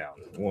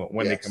SmackDown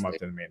when they come up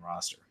to the main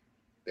roster.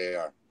 They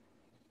are.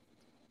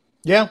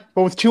 Yeah,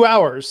 but with 2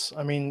 hours,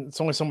 I mean, it's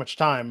only so much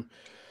time.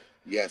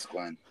 Yes,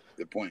 Glenn.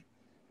 Good point.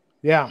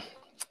 Yeah.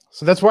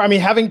 So that's where, I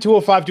mean, having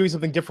 205 doing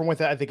something different with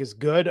it, I think is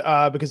good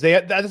because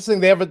that's the thing.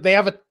 They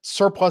have a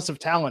surplus of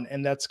talent,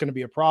 and that's going to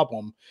be a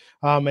problem.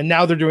 And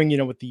now they're doing,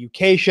 with the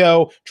UK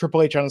show,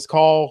 Triple H on his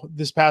call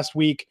this past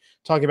week,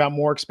 talking about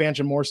more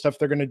expansion, more stuff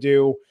they're going to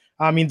do.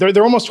 I mean,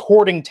 they're almost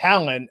hoarding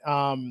talent.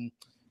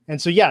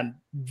 And so, yeah,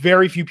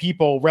 very few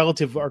people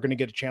relative are going to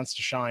get a chance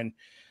to shine.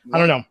 I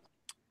don't know.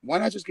 Why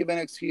not just give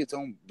NXT its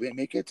own,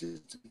 make it to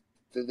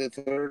the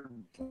third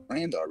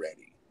brand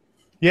already?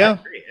 Yeah,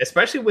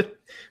 especially with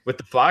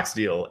the Fox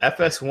deal,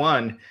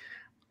 FS1,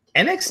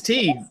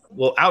 NXT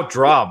will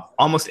outdraw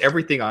almost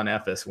everything on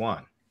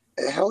FS1.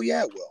 Hell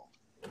yeah, it will.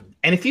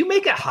 And if you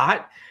make it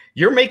hot,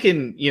 you're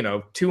making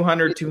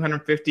 200,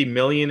 250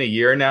 million a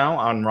year now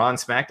on Raw and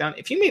SmackDown.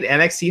 If you made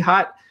NXT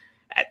hot,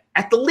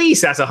 at the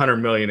least that's 100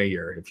 million a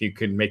year. If you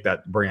can make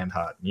that brand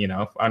hot,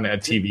 on a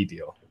TV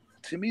deal.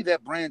 To me,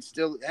 that brand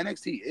still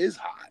NXT is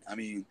hot. I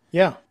mean,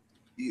 yeah,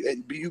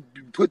 you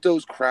put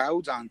those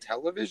crowds on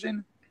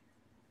television.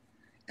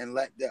 And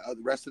let the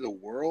rest of the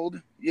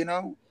world,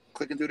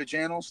 clicking through the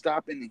channel,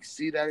 stop and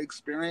see that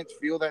experience,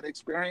 feel that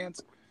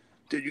experience.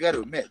 Dude, you got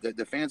to admit that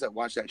the fans that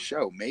watch that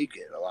show make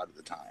it a lot of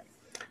the time.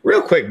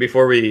 Real quick,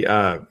 before we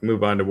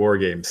move on to War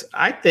Games,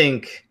 I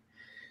think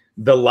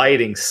the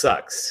lighting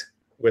sucks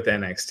with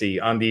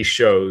NXT on these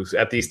shows,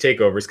 at these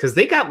takeovers, because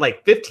they got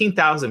like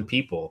 15,000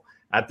 people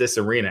at this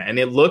arena, and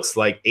it looks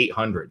like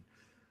 800.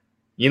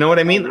 You know what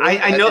I mean? Really?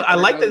 I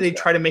like that they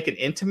try to make it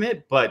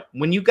intimate, but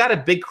when you got a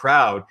big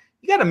crowd,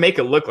 you got to make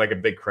it look like a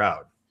big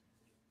crowd.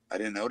 I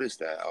didn't notice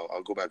that.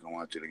 I'll go back and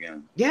watch it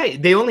again. Yeah,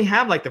 they only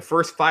have like the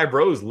first 5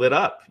 rows lit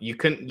up. You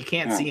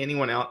can't see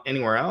anyone else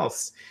anywhere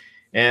else.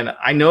 And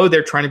I know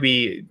they're trying to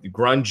be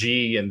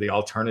grungy and the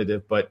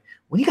alternative, but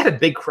when you got a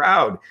big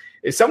crowd,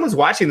 if someone's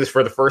watching this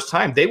for the first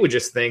time, they would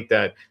just think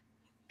that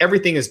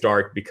everything is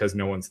dark because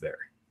no one's there.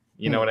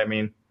 You know what I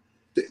mean?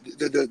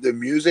 The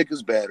music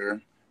is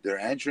better. Their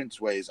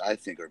entranceways, I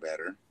think, are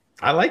better.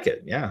 I like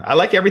it. Yeah. I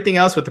like everything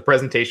else with the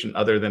presentation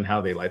other than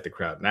how they light the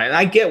crowd. And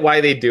I get why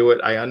they do it.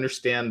 I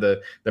understand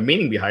the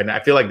meaning behind it.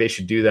 I feel like they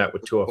should do that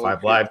with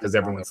 205 Live because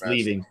everyone's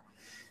leaving.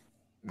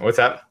 What's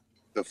that?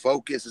 The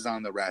focus is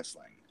on the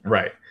wrestling.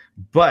 Right.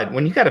 But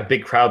when you got a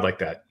big crowd like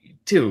that,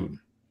 dude,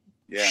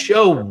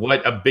 show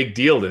what a big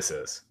deal this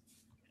is.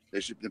 They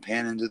should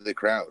pan into the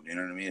crowd. You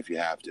know what I mean? If you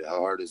have to. How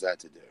hard is that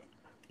to do?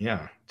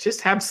 Yeah. Just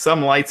have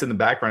some lights in the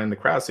background in the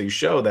crowd so you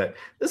show that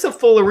this is a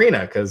full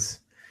arena because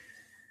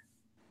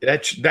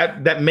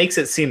that makes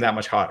it seem that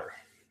much hotter.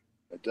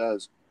 It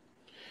does.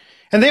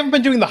 And they haven't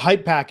been doing the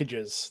hype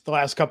packages the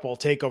last couple of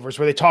takeovers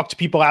where they talk to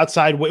people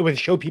outside, where they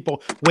show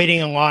people waiting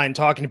in line,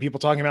 talking to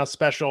people, talking about how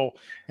special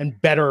and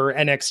better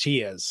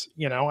NXT is.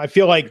 I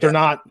feel like they're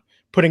not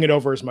putting it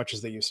over as much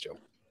as they used to.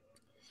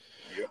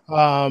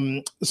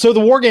 So the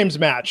War Games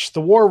match,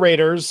 the War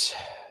Raiders,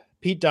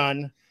 Pete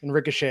Dunne and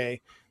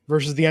Ricochet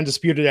versus the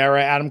Undisputed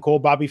Era, Adam Cole,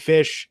 Bobby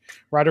Fish,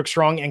 Roderick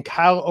Strong, and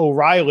Kyle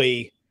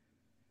O'Reilly.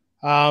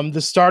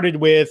 This started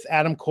with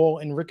Adam Cole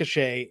and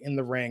Ricochet in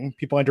the ring.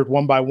 People entered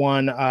one by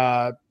one.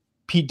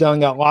 Pete Dunne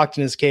got locked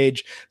in his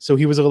cage, so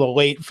he was a little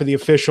late for the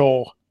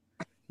official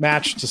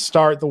match to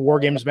start, the War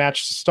Games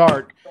match to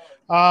start.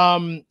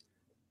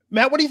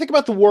 Matt, what do you think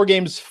about the War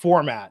Games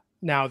format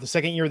now? The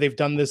second year they've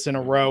done this in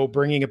a row,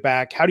 bringing it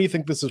back. How do you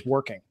think this is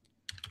working?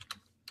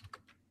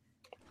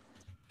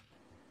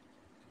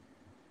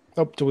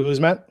 Oh, did we lose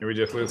Matt? Did we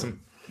just lose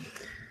him?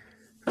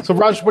 So,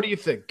 Raj, what do you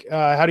think?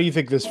 How do you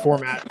think this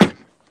format?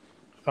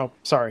 Oh,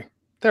 sorry.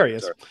 There he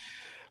is.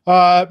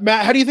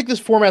 Matt, how do you think this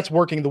format's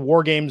working? The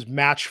War Games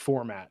match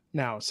format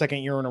now,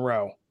 second year in a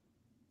row.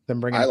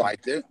 I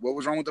liked it. What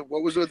was wrong with it?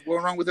 What was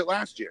wrong with it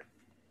last year?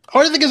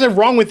 I don't think there's anything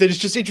wrong with it. It's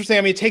just interesting.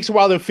 I mean, it takes a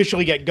while to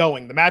officially get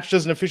going. The match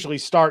doesn't officially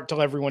start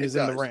till everyone is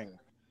in the ring.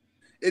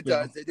 It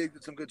does. They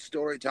did some good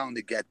storytelling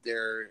to get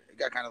there. It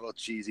got kind of a little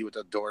cheesy with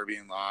the door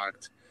being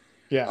locked.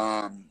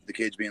 Yeah. The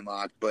cage being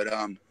locked. But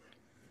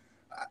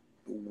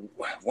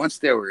once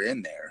they were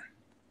in there,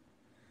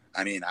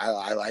 I mean,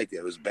 I liked it.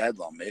 It was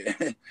bedlam.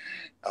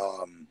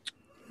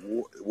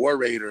 War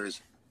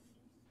Raiders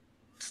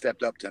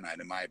stepped up tonight,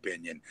 in my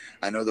opinion.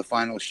 I know the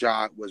final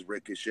shot was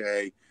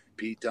Ricochet,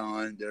 Pete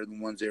Dunne. They're the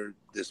ones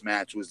this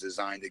match was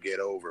designed to get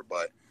over.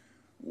 But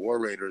War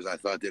Raiders, I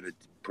thought, did a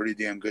pretty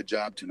damn good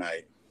job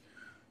tonight.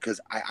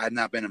 Because I've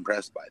not been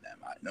impressed by them.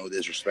 No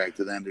disrespect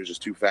to them. They're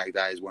just two fat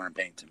guys wearing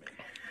paint to me.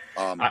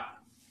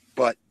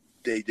 But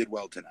they did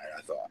well tonight,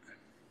 I thought.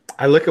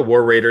 I look at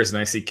War Raiders and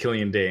I see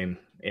Killian Dane,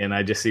 and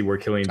I just see where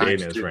Killian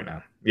Dane is right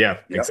now. Yeah,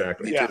 yep,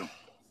 exactly. Yeah.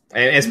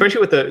 And especially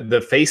with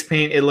the face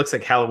paint, it looks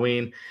like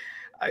Halloween.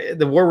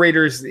 The War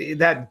Raiders,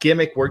 that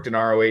gimmick worked in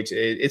ROH.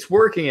 It's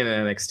working in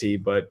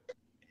NXT, but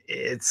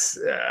it's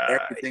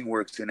everything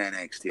works in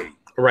NXT.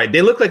 Right.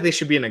 They look like they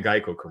should be in a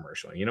Geico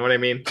commercial. You know what I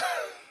mean?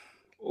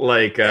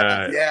 Like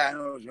yeah, I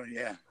know.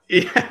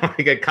 Yeah,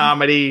 like a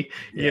comedy.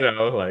 Yeah. You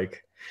know,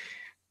 like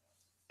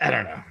I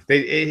don't know.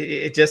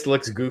 It just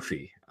looks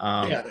goofy.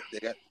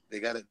 They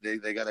got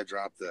to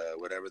drop the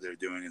whatever they're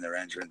doing in their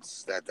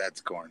entrance.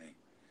 That's corny.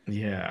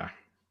 Yeah.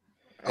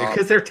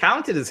 Because they're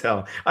talented as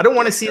hell. I don't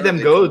want to see them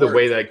go the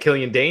way that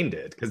Killian Dane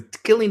did. Because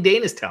Killian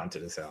Dane is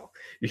talented as hell.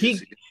 He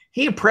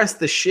impressed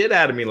the shit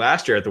out of me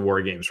last year at the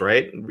War Games,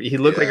 right? He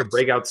looked like a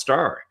breakout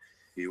star.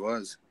 He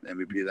was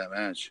MVP of that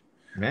match.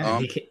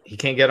 Man, he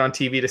can't get on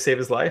TV to save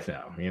his life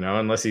now, you know,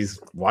 unless he's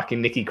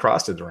walking Nikki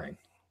Cross to the ring.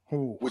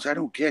 Which I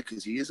don't get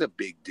because he is a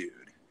big dude.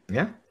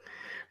 Yeah.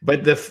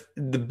 But the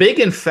big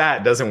and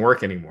fat doesn't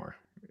work anymore.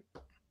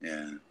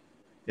 Yeah.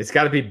 It's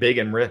got to be big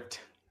and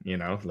ripped. You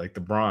know, like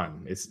the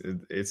Braun.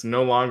 It's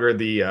no longer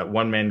the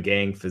one-man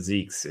gang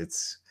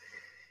physiques.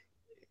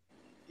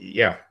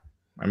 I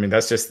mean,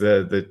 that's just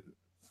the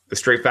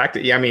straight fact.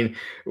 Yeah, I mean,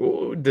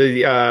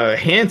 the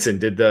Hansen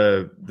did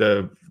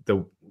the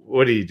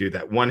what did he do?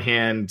 That one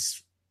hand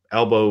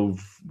elbow,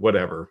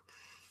 whatever.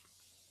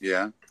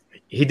 Yeah,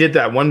 he did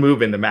that one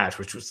move in the match,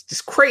 which was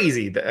just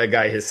crazy. A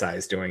guy his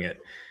size doing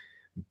it,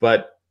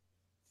 but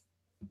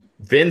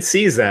Vince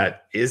sees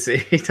that he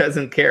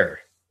doesn't care.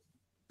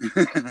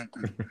 The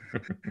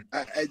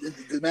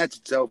match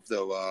itself,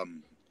 though,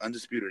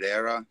 Undisputed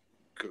Era,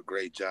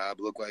 great job.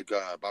 Looked like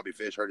Bobby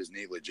Fish hurt his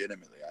knee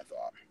legitimately, I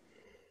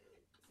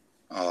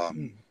thought.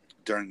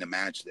 During the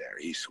match there,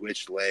 he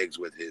switched legs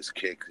with his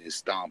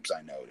stomps,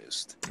 I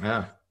noticed.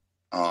 Yeah.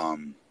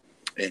 And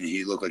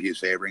he looked like he was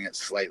favoring it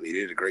slightly. He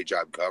did a great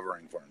job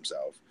covering for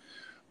himself.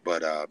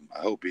 But I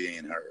hope he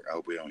ain't hurt. I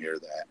hope we don't hear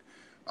that.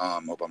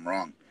 Hope I'm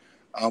wrong.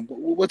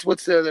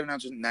 What's the other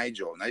announcer?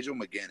 Nigel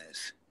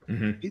McGuinness.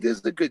 Mm-hmm. He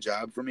does a good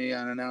job for me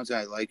on announcing.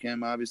 I like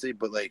him, obviously,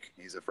 but like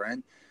he's a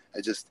friend.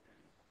 I just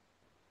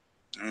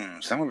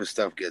some of his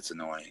stuff gets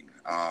annoying.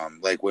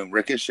 Like when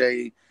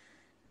Ricochet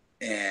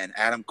and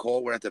Adam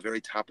Cole were at the very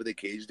top of the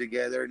cage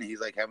together, and he's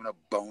like having a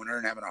boner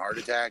and having a heart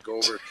attack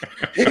over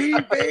he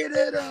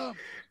baited him,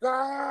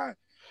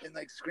 and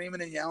like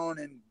screaming and yelling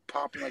and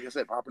popping, like I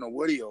said, popping a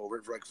Woody over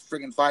it for like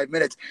friggin' 5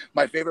 minutes.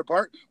 My favorite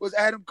part was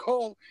Adam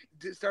Cole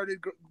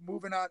started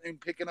moving on and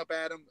picking up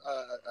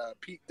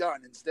Pete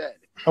Dunne instead.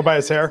 Oh, by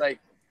his hair? Like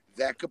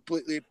that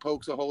completely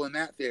pokes a hole in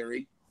that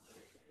theory.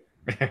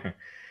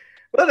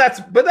 Well,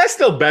 that's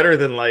still better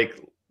than like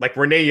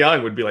Renee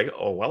Young would be like,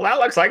 oh well, that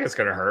looks like it's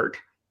gonna hurt.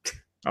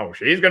 Oh,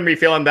 she's gonna be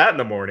feeling that in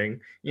the morning.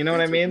 You know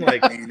what I mean?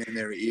 Like pain in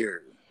their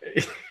ear.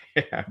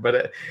 Yeah, but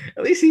at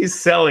least he's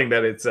selling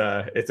that it's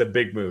a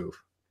big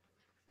move.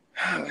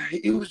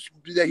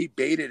 He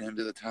baited him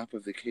to the top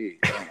of the cage.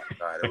 Oh my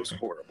god, it was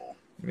horrible.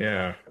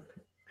 Yeah,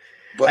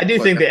 but I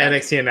think the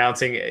NXT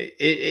announcing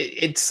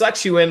it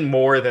sucks you in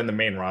more than the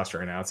main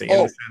roster announcing in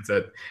the sense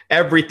that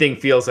everything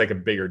feels like a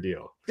bigger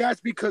deal. That's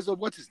because of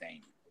what's his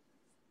name,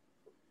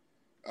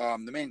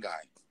 the main guy,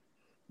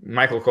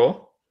 Michael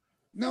Cole.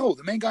 No,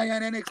 the main guy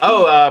on NXT.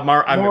 Oh,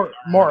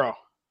 Morrow.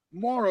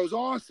 Morrow's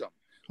awesome.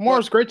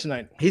 Morrow's great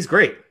tonight. He's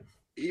great.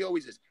 He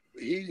always is.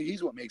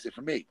 He's what makes it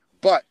for me.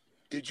 But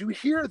did you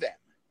hear them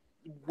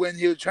when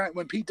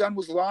Pete Dunne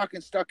was locked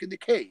and stuck in the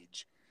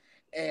cage,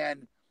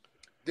 and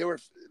they were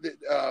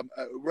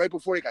right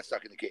before he got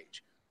stuck in the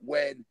cage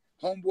when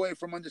Homeboy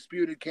from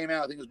Undisputed came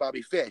out? I think it was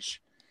Bobby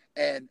Fish,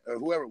 and or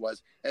whoever it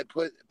was, and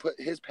put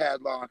his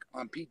padlock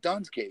on Pete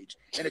Dunne's cage,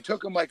 and it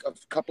took him like a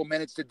couple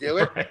minutes to do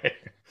it. Right.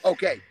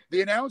 Okay,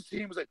 the announce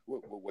team was like,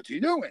 "What's he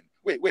doing?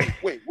 Wait,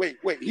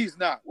 he's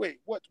not. Wait,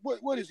 what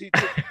is he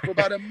doing?" For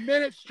about a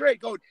minute straight,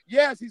 going,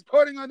 "Yes, he's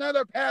putting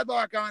another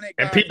padlock on it."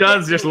 And guys. Pete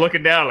Dunne's just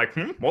looking down like,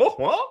 what?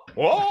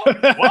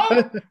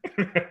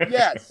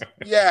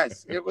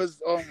 Yes, it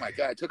was. Oh my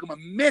God, it took him a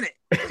minute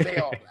to say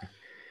all that.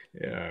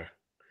 Yeah.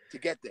 To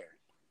get there.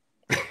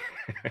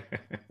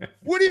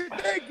 What do you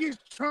think he's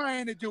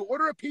trying to do?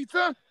 Order a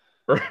pizza?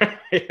 Right.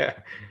 Yeah.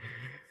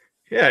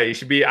 Yeah, you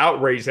should be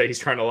outraged that he's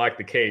trying to lock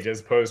the cage as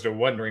opposed to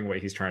wondering what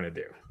he's trying to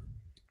do.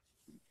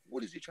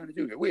 What is he trying to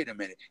do here? Wait a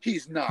minute.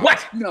 He's not.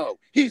 What? No,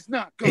 he's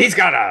not. He's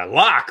got a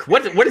lock.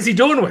 What is he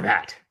doing with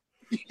that?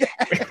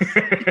 It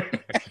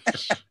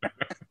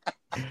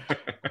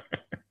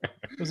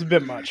was a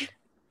bit much.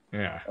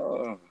 Yeah.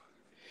 Oh.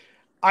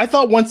 I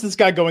thought once this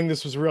got going,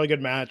 this was a really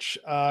good match.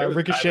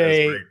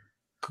 Ricochet,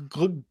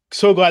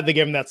 so glad they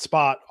gave him that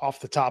spot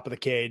off the top of the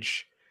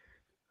cage.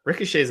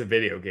 Ricochet's a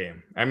video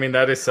game. I mean,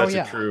 that is such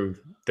a true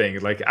thing.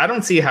 Like, I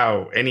don't see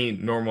how any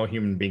normal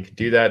human being could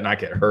do that and not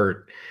get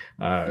hurt.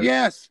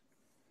 Yes.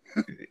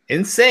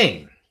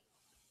 Insane.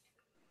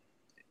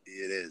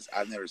 It is.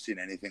 I've never seen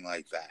anything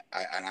like that.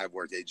 I've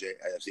worked AJ.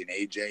 I've seen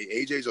AJ.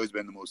 AJ's always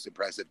been the most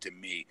impressive to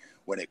me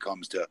when it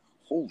comes to,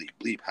 holy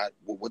bleep,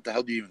 what the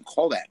hell do you even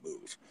call that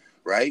move?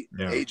 Right?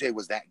 Yeah. AJ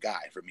was that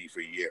guy for me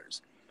for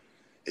years.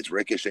 It's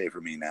Ricochet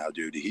for me now,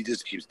 dude. He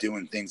just keeps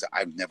doing things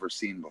I've never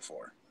seen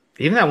before.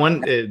 Even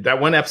that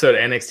one episode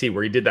of NXT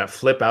where he did that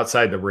flip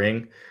outside the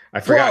ring.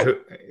 I forgot who.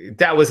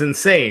 That was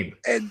insane.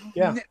 And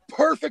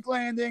perfect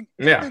landing.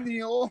 Yeah. In the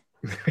kneel.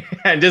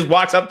 And just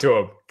walks up to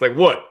him. It's like,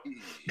 what?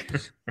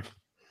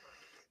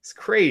 It's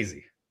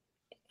crazy.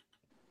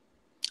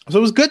 So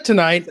it was good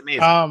tonight.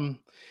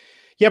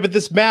 Yeah, but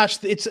this match,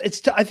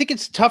 I think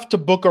it's tough to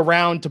book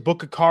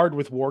a card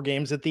with War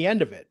Games at the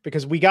end of it,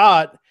 because we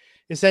got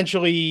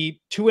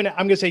essentially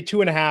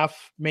 2.5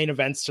 main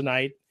events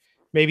tonight,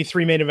 maybe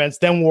 3 main events,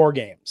 then War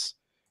Games.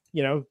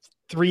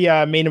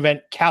 3 main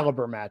event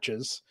caliber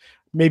matches.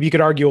 Maybe you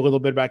could argue a little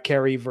bit about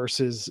Kerry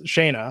versus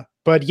Shayna,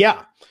 but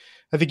yeah,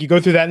 I think you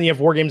go through that and you have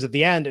War Games at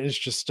the end, and it's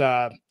just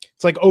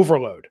it's like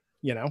overload,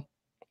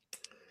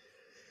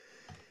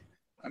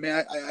 I mean,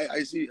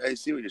 I see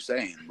what you're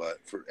saying, but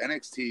for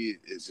NXT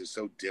is just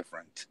so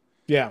different.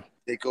 Yeah,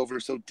 TakeOver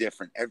is so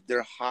different.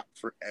 They're hot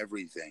for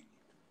everything.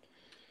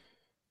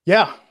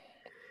 Yeah,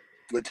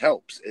 which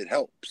helps. It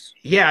helps.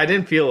 Yeah, I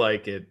didn't feel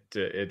like it.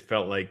 It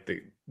felt like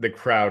the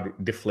crowd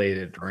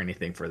deflated or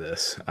anything for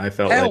this. I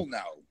felt hell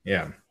no.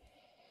 Yeah.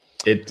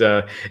 It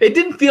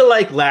didn't feel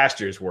like last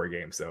year's War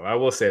Games, though. I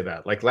will say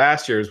that. Like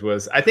last year's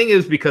was, I think it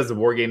was because the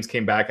War Games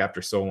came back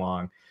after so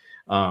long,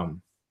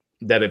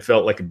 that it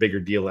felt like a bigger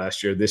deal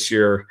last year. This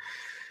year,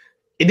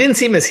 it didn't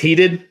seem as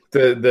heated.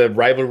 The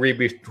rivalry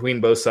between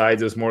both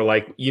sides was more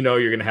like,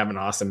 you're going to have an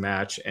awesome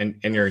match and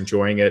you're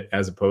enjoying it,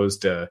 as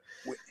opposed to.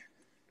 Wait,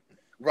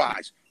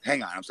 Raj,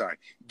 hang on. I'm sorry.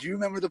 Do you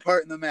remember the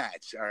part in the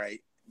match? All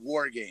right,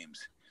 War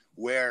Games,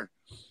 where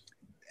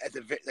at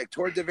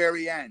toward the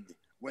very end,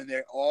 when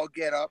they all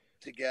get up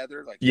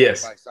together, like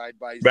side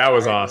by side, that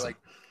was awesome. Like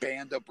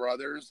band of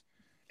brothers,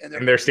 and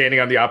they're standing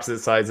on the opposite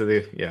sides of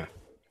the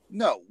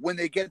No, when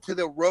they get to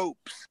the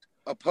ropes,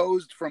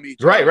 opposed from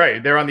each other.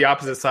 Right. They're on the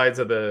opposite sides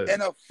of the.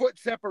 And a foot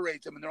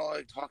separates them, and they're all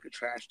like talking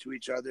trash to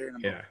each other.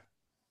 And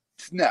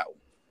no,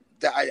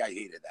 I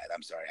hated that.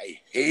 I'm sorry, I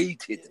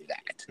hated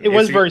that. It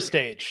was very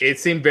staged. It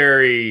seemed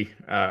very,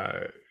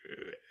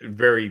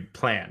 very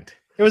planned.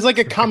 It was like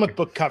a comic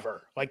book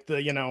cover, like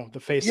the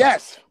face.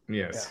 Yes.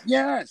 Yes.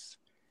 Yeah. Yes.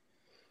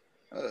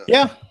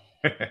 Yeah.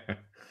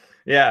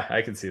 Yeah,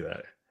 I can see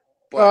that.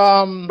 But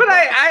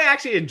I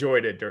actually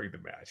enjoyed it during the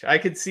match. I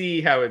could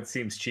see how it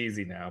seems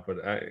cheesy now, but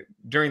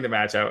during the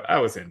match, I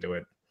was into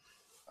it.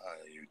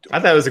 I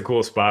thought it was a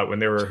cool spot when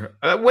they were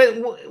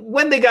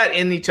when they got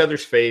in each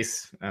other's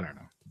face. I don't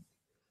know.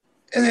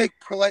 And they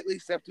politely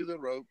stepped through the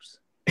ropes.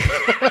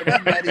 And they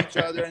met each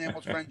other and they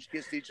almost French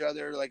kissed each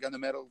other, like on the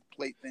metal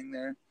plate thing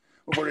there,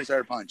 before they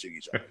started punching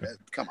each other.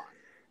 Come on.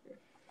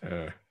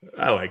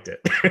 I liked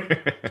it.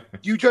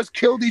 You just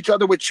killed each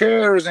other with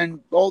chairs and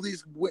all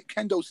these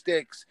kendo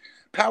sticks,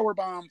 power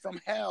bomb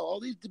from hell, all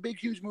these big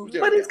huge moves.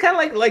 But it's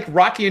kind of like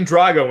Rocky and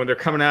Drago when they're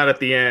coming out at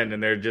the end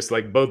and they're just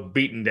like both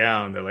beaten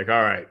down. They're like,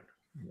 all right,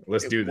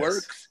 let's do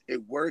this.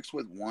 It works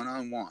with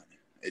one-on-one.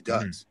 It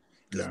does.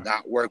 It does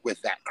not work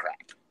with that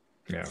crap.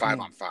 Yeah.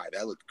 5-on-5.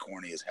 That looked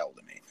corny as hell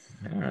to me.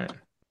 All right.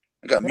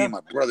 I got me and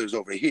my brothers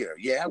over here.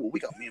 Yeah, well, we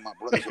got me and my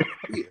brothers over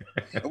here.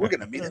 And we're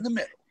going to meet in the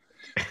middle.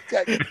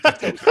 I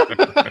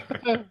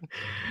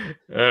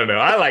don't know.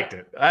 I liked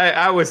it.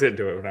 I was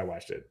into it when I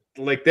watched it.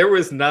 Like, there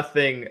was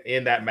nothing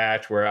in that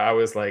match where I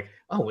was like,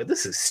 oh, well,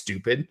 this is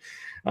stupid.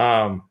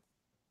 But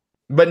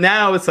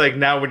now it's like,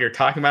 now when you're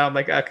talking about it, I'm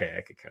like, okay,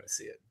 I could kind of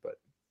see it. But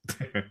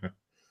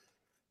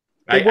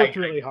they worked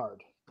really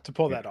hard to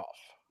pull that off.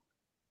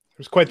 It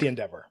was quite the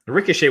endeavor.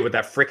 Ricochet with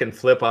that freaking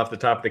flip off the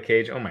top of the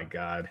cage. Oh my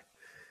God.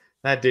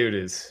 That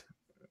dude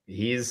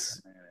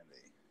he's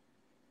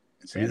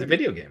He's a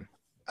video game.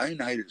 I don't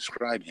know how to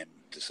describe him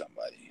to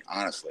somebody,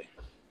 honestly.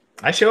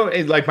 I show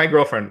it like my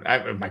wife.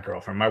 I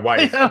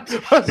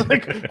was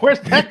like, where's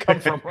that come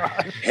from,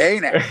 Raj? Hey,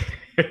 now.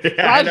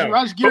 Yeah,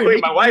 Raj Geary,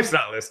 hopefully my wife's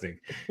not listening.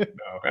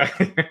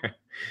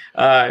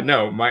 No,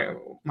 no,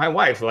 my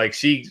wife, like,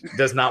 she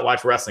does not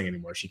watch wrestling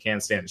anymore. She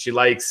can't stand it. She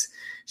likes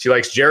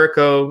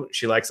Jericho.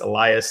 She likes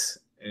Elias,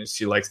 and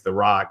she likes The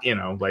Rock. You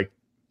know, like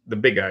the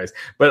big guys.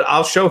 But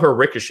I'll show her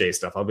Ricochet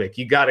stuff. I'll be like,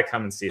 you got to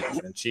come and see this,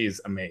 and she's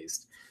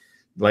amazed.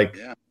 Like,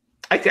 yeah.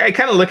 I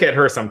kind of look at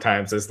her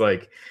sometimes as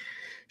like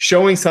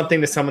showing something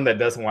to someone that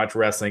doesn't watch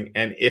wrestling,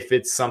 and if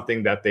it's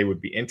something that they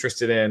would be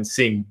interested in,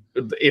 seeing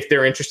if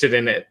they're interested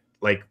in it,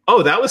 like,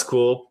 oh, that was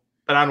cool,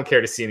 but I don't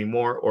care to see any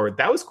more, or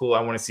that was cool, I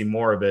want to see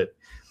more of it.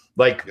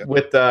 Like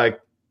with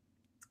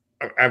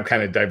I'm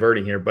kind of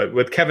diverting here, but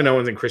with Kevin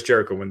Owens and Chris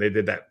Jericho, when they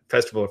did that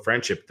Festival of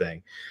Friendship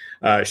thing,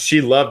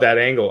 she loved that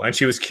angle, and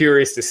she was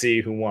curious to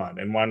see who won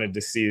and wanted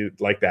to see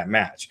like that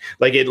match.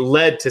 Like, it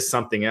led to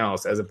something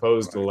else as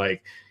opposed to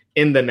like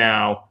in the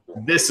now,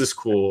 this is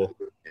cool.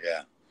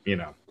 Yeah. You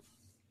know,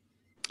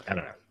 I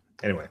don't know.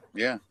 Anyway.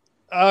 Yeah.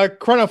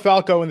 Chrono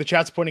Falco in the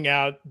chat's pointing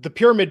out the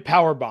pyramid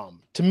power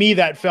bomb. To me,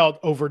 that felt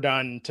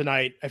overdone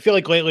tonight. I feel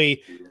like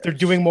lately they're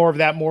doing more of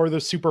that, more of the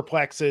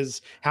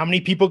superplexes. How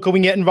many people can we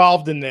get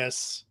involved in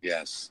this?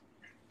 Yes.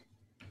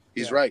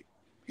 He's right.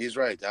 He's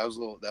right. That was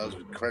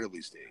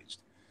incredibly staged.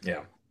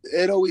 Yeah.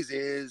 It always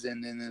is,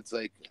 and then it's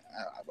like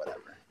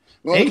whatever.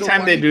 Well,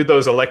 anytime they do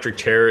those electric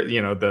chair,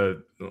 you know,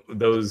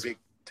 those big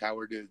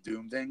Tower of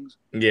Doom things.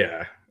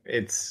 Yeah,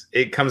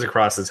 it comes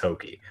across as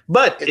hokey,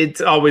 but it's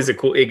always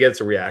it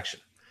gets a reaction.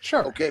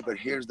 Sure. Okay, but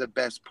here's the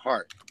best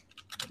part.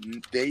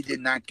 They did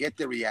not get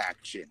the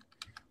reaction.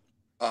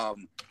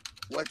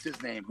 What's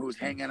his name? Who's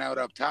hanging out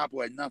up top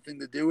who had nothing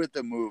to do with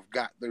the move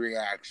got the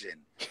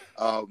reaction.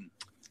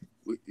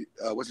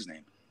 What's his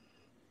name?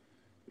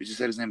 We just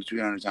said his name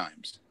 300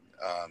 times.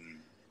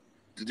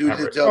 The dude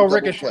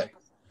that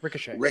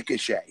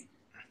Ricochet.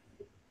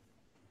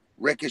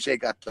 Ricochet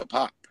got the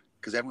pop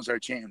because everyone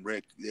started chanting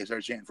They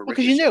started chanting for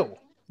Ricochet. Because you knew.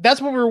 That's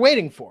what we were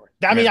waiting for.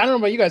 I mean, I don't know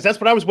about you guys. That's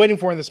what I was waiting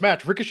for in this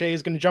match. Ricochet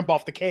is going to jump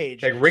off the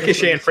cage. Like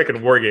Ricochet and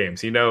freaking War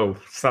Games. You know,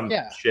 some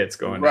shit's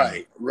going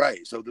on.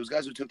 Right. So those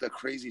guys who took that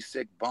crazy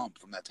sick bump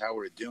from that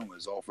Tower of Doom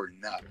was all for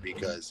nut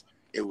because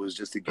it was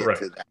just to get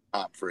to that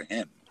pop for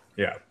him.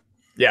 Yeah.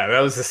 Yeah,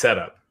 that was the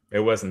setup. It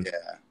wasn't.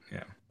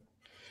 Yeah.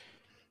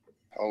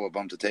 Oh, a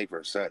bump to take for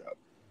a setup.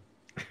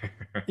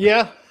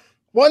 Yeah.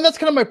 Well, and that's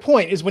kind of my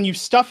point, is when you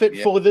stuff it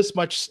full of this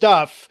much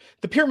stuff,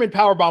 the Pyramid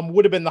Powerbomb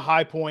would have been the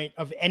high point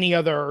of any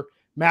other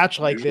match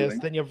like this.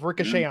 Then you have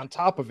Ricochet on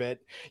top of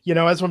it. You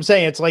know, that's what I'm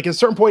saying. It's like at a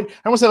certain point, I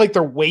don't want to say like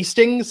they're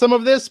wasting some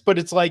of this, but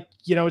it's like,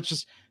 you know, it's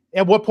just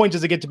at what point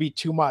does it get to be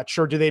too much,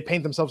 or do they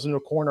paint themselves into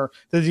a corner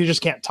that you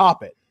just can't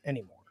top it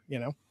anymore, you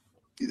know?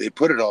 They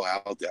put it all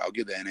out there. I'll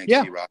give the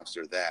NXT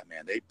roster that,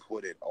 man. They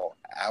put it all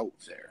out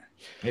there.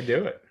 They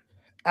do it.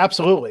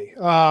 Absolutely.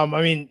 I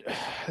mean,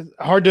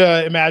 hard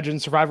to imagine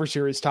Survivor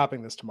Series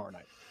topping this tomorrow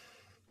night.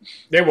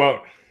 They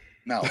won't.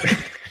 No.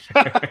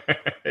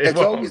 It's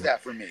always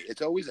that for me.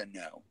 It's always a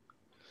no.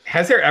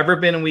 Has there ever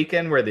been a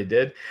weekend where they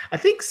did? I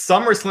think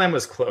SummerSlam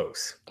was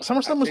close.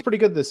 SummerSlam was pretty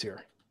good this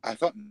year. I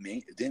thought,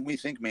 didn't we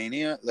think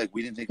Mania? Like,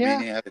 we didn't think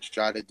Mania had a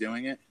shot at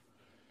doing it?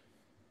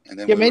 And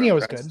then Mania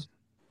was good.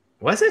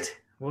 Was it?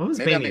 What was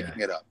Maybe Mania? I'm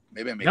making it up.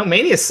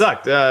 Mania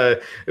sucked. Well,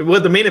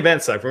 the main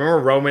event sucked. Remember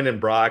Roman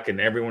and Brock and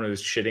everyone was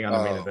shitting on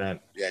the main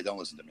event? Yeah, don't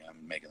listen to me.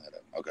 I'm making that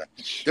up. Okay.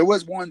 There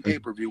was one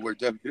pay-per-view where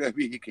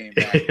WWE came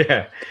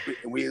back.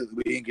 And we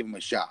didn't give him a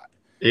shot.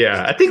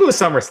 Yeah, I think it was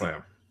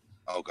SummerSlam.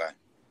 Okay.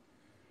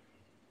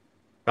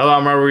 How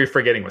are we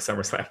forgetting what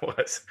SummerSlam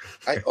was?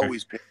 I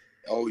always pick.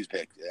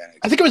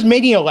 I think it was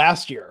Mania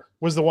last year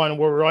was the one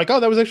where we're like, oh,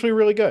 that was actually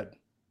really good.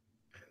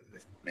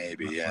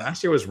 Maybe, yeah.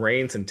 Last year was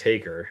Reigns and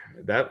Taker.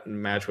 That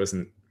match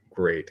wasn't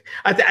great.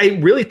 I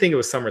really think it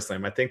was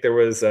SummerSlam. I think there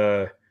was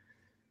oh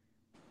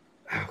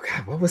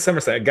God, what was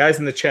SummerSlam? Guys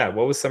in the chat,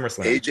 what was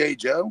SummerSlam?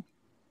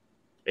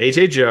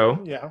 AJ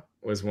Joe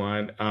was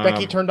one.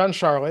 Becky turned on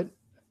Charlotte.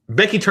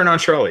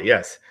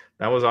 Yes,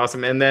 that was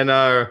awesome. And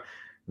then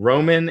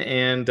Roman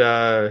and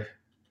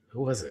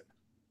who was it?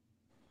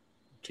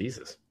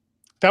 Jesus,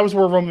 that was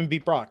where Roman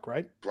beat Brock,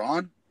 right?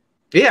 Braun.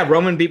 Yeah,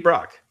 Roman beat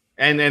Brock,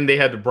 and then they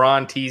had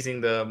Braun teasing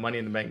the Money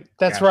in the Bank.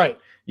 That's right.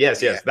 Yes,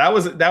 that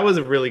was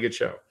a really good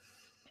show.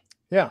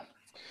 Yeah.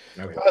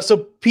 Okay. So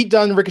Pete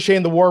Dunne, Ricochet,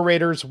 and the War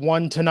Raiders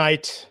won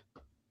tonight.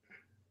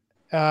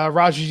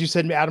 Raj, as you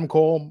said, Adam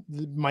Cole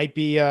might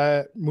be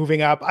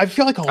moving up. I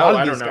feel like a lot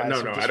of these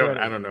guys.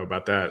 I don't know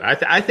about that.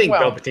 I think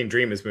Velveteen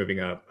Dream is moving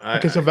up.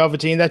 Because of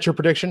Velveteen, that's your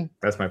prediction?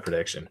 That's my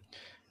prediction.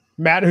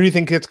 Matt, who do you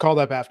think gets called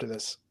up after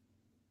this?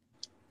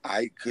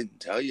 I couldn't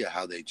tell you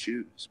how they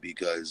choose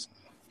because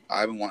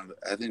I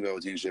think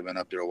Velveteen should have been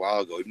up there a while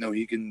ago, even though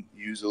he can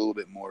use a little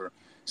bit more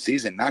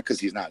season, not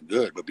because he's not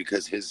good, but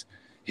because his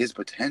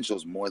potential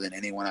is more than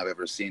anyone I've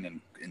ever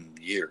seen in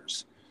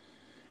years.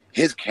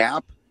 His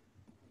cap,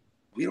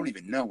 we don't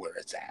even know where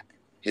it's at.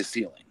 His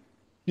ceiling.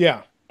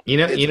 Yeah. You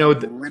know,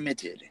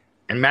 limited.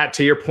 And Matt,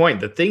 to your point,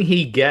 the thing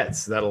he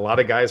gets that a lot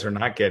of guys are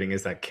not getting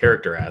is that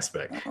character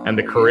aspect and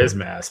the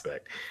charisma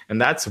aspect.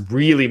 And that's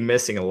really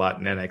missing a lot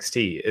in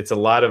NXT. It's a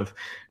lot of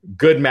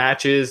good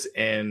matches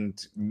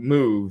and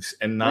moves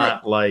and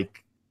not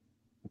like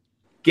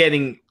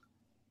getting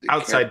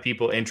outside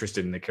people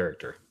interested in the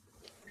character.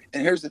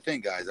 And here's the thing,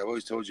 guys. I've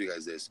always told you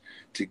guys this.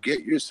 To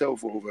get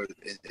yourself over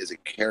as a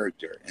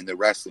character in the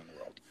wrestling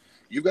world,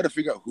 you've got to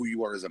figure out who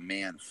you are as a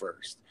man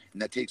first.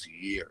 And that takes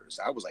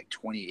years. I was like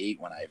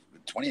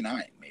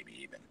 29 maybe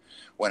even,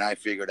 when I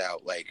figured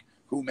out like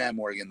who Matt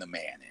Morgan the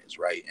man is,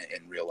 right,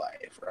 in real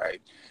life, right?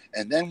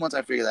 And then once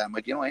I figured that, I'm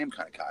like, I am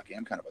kind of cocky.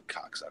 I'm kind of a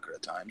cocksucker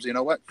at times. You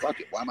know what?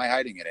 Fuck it. Why am I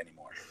hiding it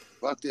anymore?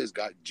 Fuck this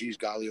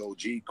golly old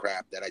G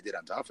crap that I did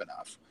on Tough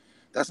Enough.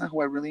 That's not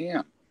who I really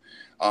am.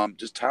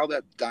 Just dial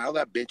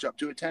that bitch up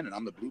to a 10, and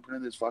I'm the blueprint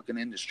of this fucking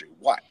industry.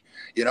 What?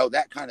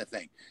 That kind of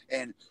thing.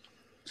 And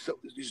so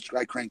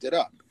I cranked it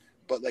up.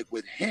 But like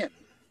with him,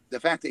 the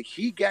fact that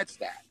he gets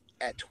that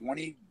at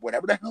 20,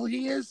 whatever the hell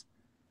he is,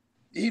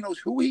 he knows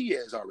who he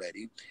is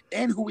already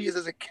and who he is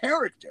as a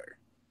character.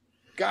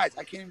 Guys,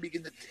 I can't even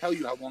begin to tell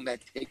you how long that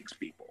takes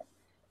people.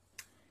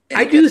 And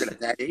I do at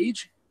that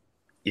age.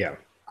 Yeah.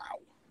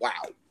 Wow.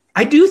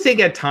 I do think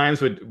at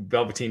times with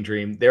Velveteen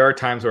Dream, there are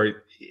times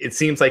where it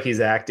seems like he's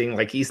acting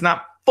like he's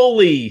not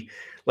fully,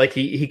 like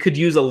he could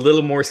use a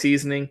little more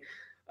seasoning.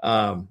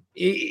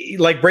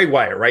 Like Bray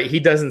Wyatt, right? He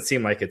doesn't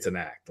seem like it's an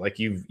act. Like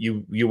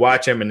you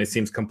watch him and it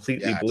seems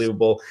completely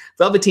believable.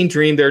 Velveteen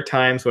Dream, there are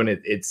times when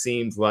it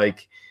seems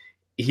like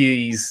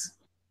he's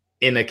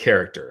in a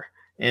character.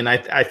 And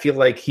I feel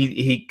like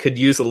he could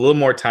use a little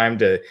more time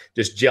to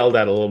just gel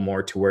that a little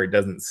more to where it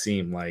doesn't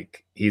seem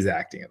like he's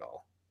acting at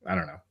all. I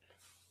don't know.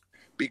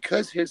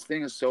 Because his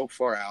thing is so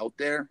far out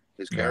there,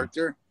 his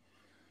character,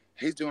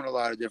 he's doing a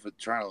lot of different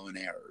trial and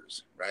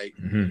errors, right?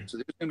 Mm-hmm. So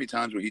there's going to be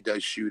times where he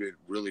does shoot it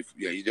really,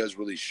 he does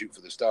really shoot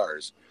for the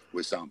stars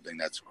with something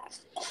that's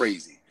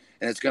crazy.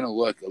 And it's going to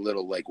look a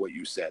little like what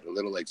you said, a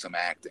little like some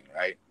acting,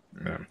 right?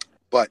 Yeah.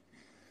 But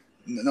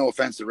no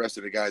offense to the rest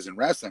of the guys in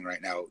wrestling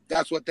right now,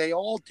 that's what they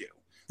all do.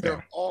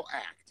 They're all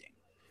acting.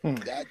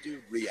 That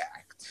dude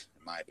reacts,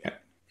 in my opinion.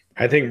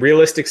 I think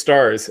realistic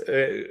stars,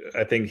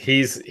 I think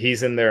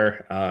he's in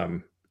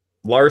there.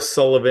 Lars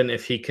Sullivan,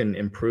 if he can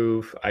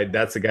improve,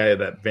 that's a guy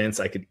that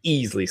Vince I could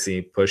easily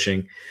see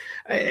pushing.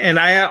 And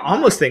I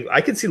almost think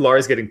I could see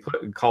Lars getting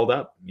called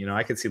up.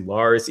 I could see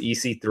Lars,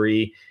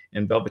 EC3,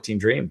 and Velveteen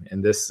Dream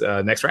in this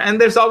next round. And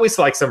there's always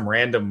like some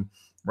random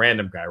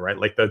guy, right?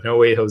 Like the No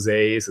Way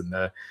Jose's and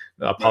the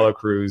Apollo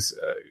Crews,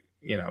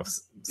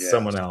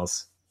 someone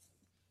else.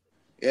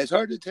 Yeah, it's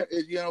hard to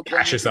tell.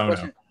 Cassius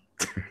Ohno.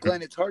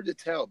 Glenn, it's hard to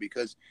tell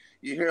because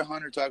you hear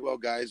Hunter talk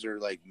about guys that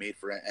are like made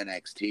for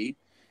NXT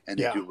and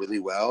they do really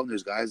well. And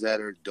there's guys that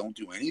don't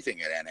do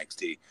anything at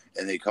NXT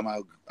and they come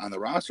out on the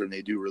roster and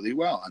they do really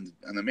well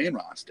on the main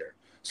roster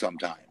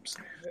sometimes.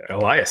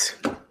 Elias.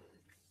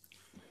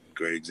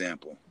 Great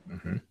example.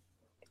 Mm-hmm.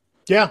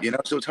 Yeah.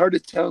 So it's hard to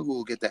tell who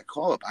will get that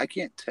call up. I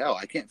can't tell.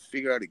 I can't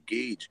figure out a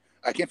gauge.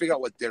 I can't figure out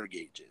what their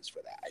gauge is for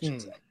that, I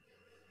should say.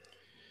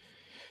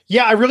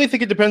 Yeah, I really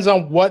think it depends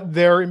on what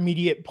their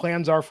immediate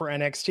plans are for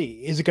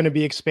NXT. Is it going to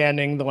be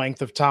expanding the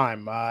length of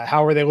time?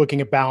 How are they looking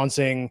at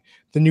balancing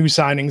the new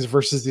signings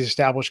versus the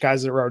established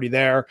guys that are already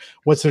there?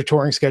 What's their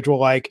touring schedule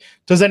like?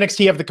 Does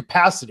NXT have the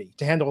capacity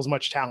to handle as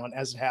much talent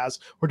as it has?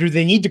 Or do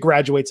they need to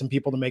graduate some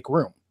people to make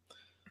room?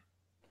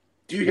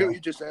 Do you hear what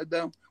you just said,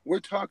 though? We're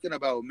talking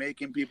about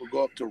making people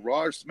go up to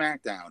Raw or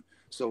SmackDown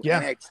so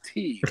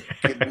NXT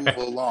can move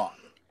along.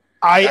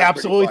 I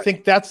absolutely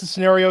think that's the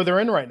scenario they're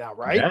in right now,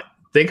 right? Yeah.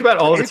 Think about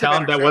all the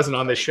talent that wasn't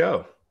on the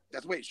show.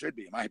 That's the way it should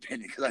be, in my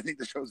opinion, because I think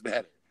the show's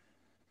better.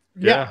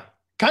 Yeah.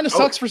 Kind of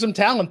sucks for some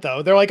talent,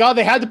 though. They're like,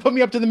 they had to put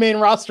me up to the main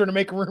roster to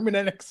make room in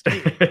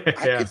NXT.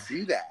 I could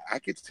see that. I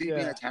could see being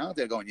a talent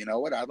there going, you know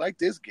what? I like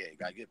this gig.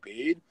 I get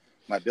paid.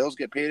 My bills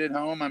get paid at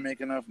home. I make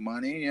enough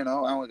money. I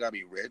don't got to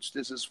be rich.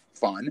 This is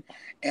fun.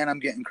 And I'm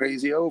getting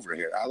crazy over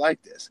here. I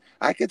like this.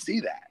 I could see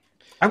that.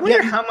 I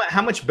wonder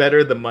how much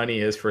better the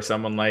money is for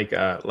someone like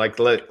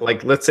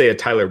let's say a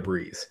Tyler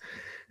Breeze,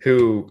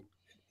 who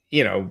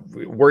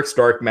works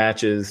dark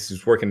matches,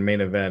 is working main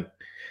event,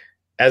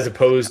 as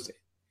opposed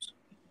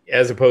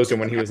to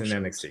when he was in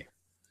NXT.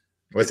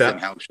 What's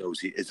that?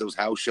 It's those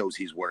house shows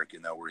he's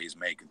working though, where he's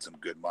making some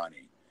good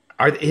money.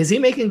 Is he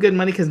making good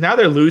money? Because now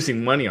they're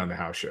losing money on the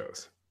house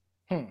shows.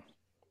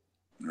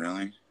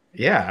 Really?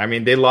 Yeah, I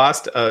mean they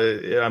lost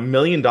 $1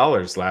 million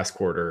last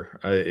quarter.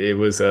 It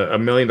was a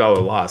 $1 million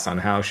loss on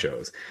house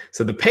shows.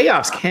 So the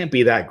payoffs can't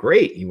be that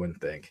great. You wouldn't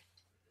think.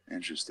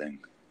 Interesting.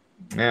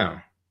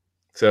 Yeah.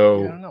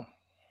 So I don't know.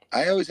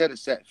 I always had a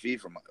set fee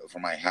for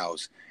my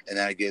house, and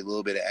then I get a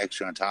little bit of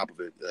extra on top of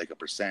it, like a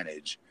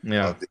percentage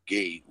of the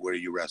gate where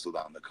you wrestled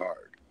on the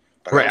card.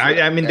 But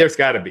right. I mean, there's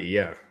got to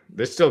be,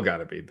 there's still got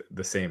to be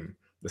the same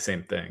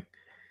thing,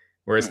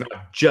 where it's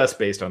not just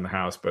based on the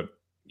house, but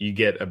you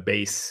get a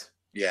base.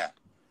 Yeah.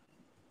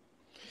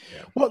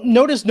 Well,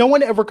 notice no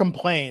one ever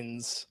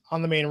complains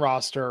on the main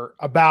roster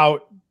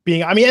about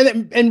being, I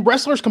mean, and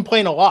wrestlers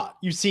complain a lot.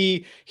 You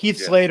see Heath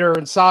Slater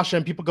and Sasha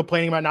and people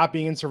complaining about not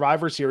being in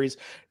Survivor Series.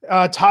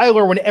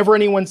 Tyler, whenever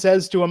anyone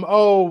says to him,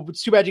 oh,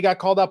 it's too bad you got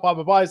called up, blah,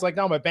 blah, blah. He's like,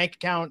 no, my bank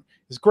account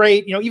is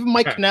great. You know, even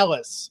Mike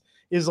Kanellis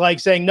is like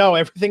saying, no,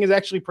 everything is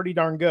actually pretty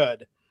darn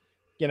good.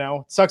 You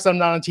know, it sucks I'm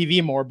not on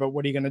TV more, but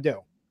what are you going to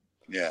do?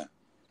 Yeah.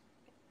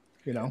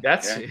 You know,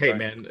 hey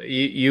man,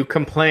 you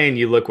complain,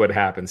 you look what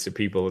happens to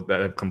people that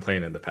have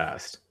complained in the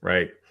past,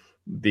 right?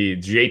 The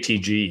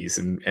JTGs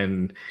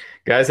and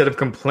guys that have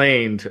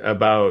complained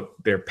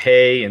about their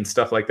pay and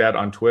stuff like that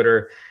on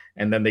Twitter,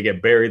 and then they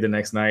get buried the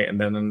next night, and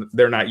then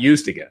they're not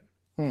used again.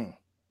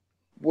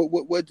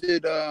 What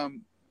did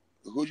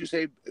who'd you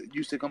say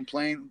used to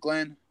complain,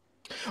 Glenn?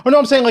 Oh no,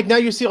 I'm saying like now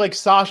you see like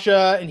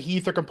Sasha and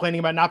Heath are complaining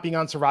about not being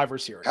on Survivor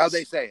Series. How'd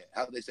they say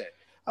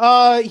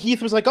it?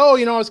 Heath was like, oh,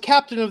 you know, I was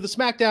captain of the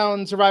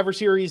SmackDown Survivor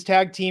Series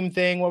tag team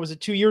thing. What was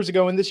it, 2 years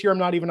ago? And this year I'm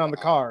not even on the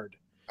card.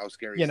 How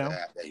scary is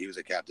that he was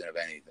a captain of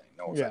anything?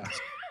 No offense.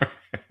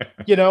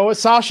 You know,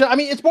 Sasha, I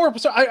mean, it's more,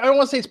 I don't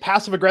want to say it's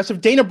passive aggressive.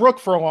 Dana Brooke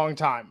for a long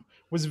time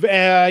was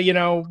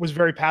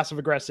very passive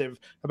aggressive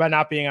about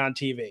not being on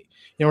TV.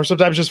 You know, or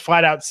sometimes just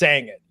flat out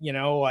saying it, you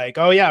know, like,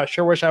 oh yeah, I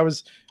sure wish I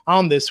was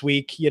on this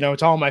week, you know,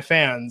 to all my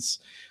fans.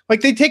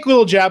 Like they take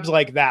little jabs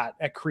like that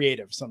at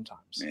creative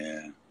sometimes.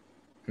 Yeah.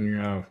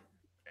 Yeah.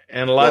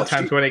 And a lot of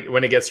times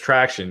when it gets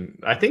traction,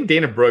 I think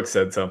Dana Brooke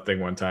said something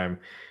one time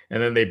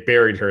and then they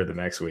buried her the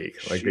next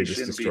week. Like they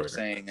just destroyed her.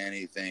 Saying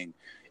anything,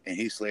 and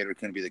Heath Slater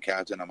couldn't be the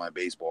captain of my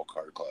baseball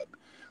card club,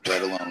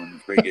 let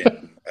alone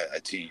friggin' a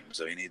team.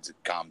 So he needs to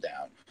calm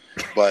down.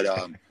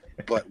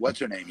 But what's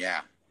her name?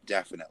 Yeah,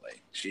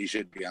 definitely. She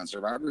should be on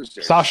Survivor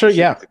Series. Sasha,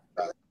 yeah.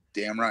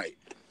 Damn right.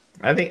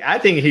 I think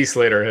Heath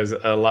Slater has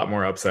a lot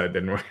more upside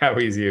than how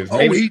he's used.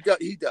 Maybe. Oh,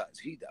 he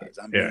does.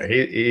 I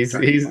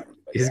mean,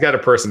 he's got a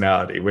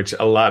personality, which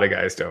a lot of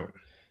guys don't.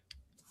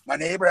 My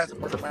neighbor has a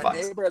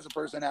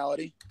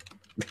personality.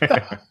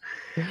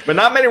 But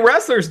not many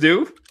wrestlers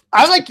do.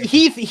 I like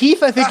Heath.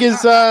 Heath, I think,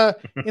 is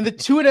in the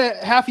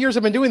 2.5 years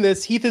I've been doing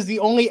this, Heath is the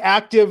only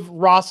active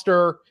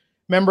roster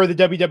member of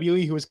the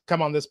WWE who has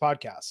come on this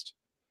podcast.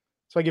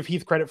 So I give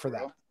Heath credit for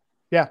that.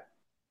 Yeah.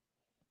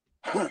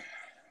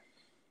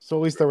 So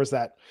at least there was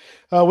that.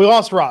 We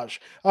lost Raj.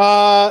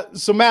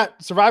 So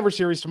Matt, Survivor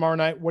Series tomorrow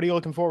night. What are you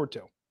looking forward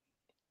to?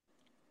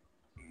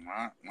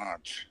 Not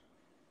much.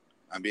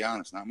 I'll be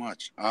honest, not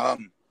much.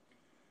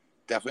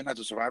 Definitely not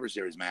the Survivor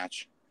Series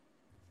match.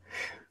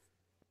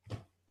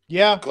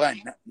 Yeah.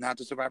 Glenn, not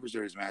the Survivor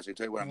Series match. I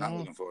tell you what I'm not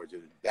looking forward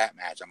to. That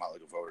match I'm not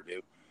looking forward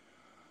to.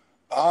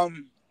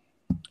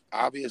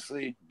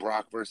 Obviously,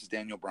 Brock versus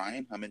Daniel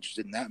Bryan. I'm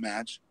interested in that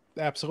match.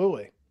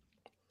 Absolutely.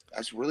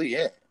 That's really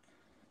it.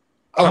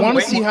 I want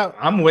to see how.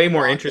 I'm way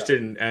more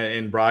interested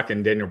in Brock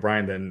and Daniel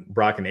Bryan than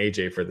Brock and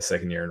AJ for the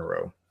second year in a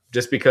row.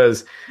 Just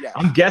because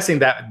I'm guessing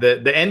that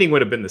the ending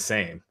would have been the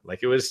same.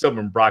 Like it would have still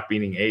been Brock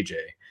beating AJ.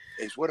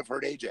 It would have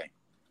hurt AJ.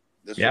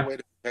 This is a way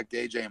to protect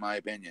AJ, in my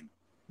opinion.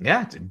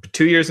 Yeah,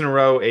 2 years in a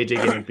row, AJ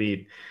getting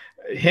beat.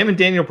 Him and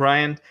Daniel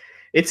Bryan.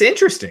 It's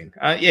interesting.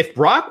 If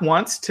Brock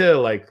wants to,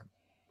 like,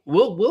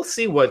 we'll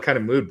see what kind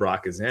of mood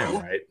Brock is in,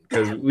 right?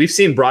 Because we've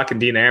seen Brock and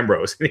Dean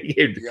Ambrose. He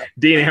gave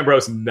Dean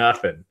Ambrose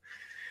nothing.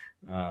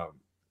 I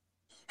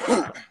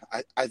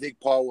think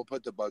Paul will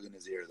put the bug in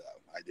his ear,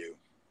 though. I do.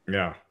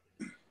 Yeah.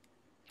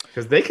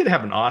 Because they could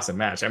have an awesome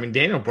match. I mean,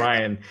 Daniel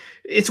Bryan,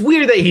 it's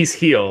weird that he's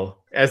heel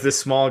as this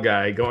small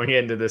guy going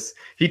into this.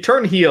 He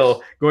turned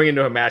heel going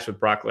into a match with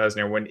Brock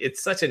Lesnar when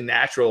it's such a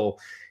natural,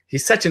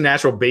 he's such a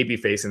natural baby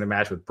face in the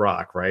match with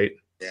Brock, right?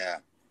 Yeah.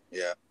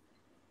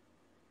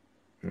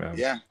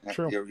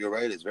 True. You're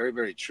right. It's very,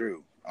 very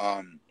true.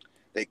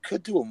 They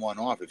could do a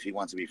one-off if he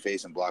wants to be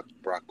face and Brock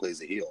plays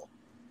the heel.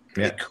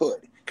 Yeah. They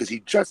could, because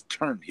he just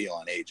turned heel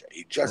on AJ.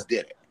 He just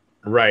did it.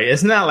 Right.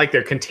 It's not like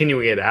they're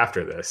continuing it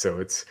after this.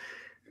 So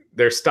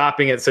they're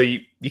stopping it. So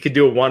you could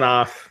do a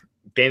one-off.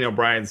 Daniel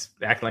Bryan's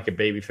acting like a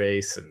baby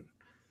face,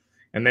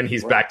 and then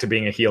he's back to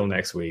being a heel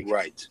next week.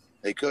 Right.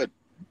 They could.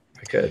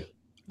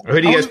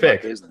 Who do you guys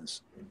pick?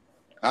 Business.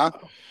 Huh?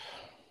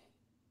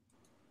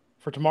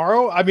 For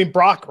tomorrow? I mean,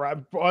 Brock, right?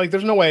 Like,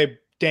 there's no way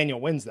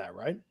Daniel wins that,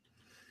 right?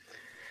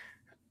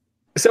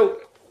 So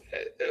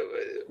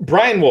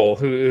Brian Wool,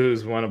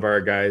 who's one of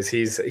our guys,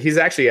 he's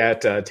actually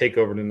at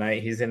TakeOver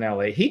tonight. He's in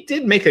LA. He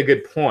did make a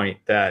good point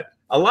that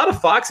a lot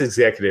of Fox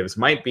executives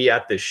might be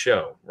at this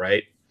show,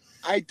 right?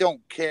 I don't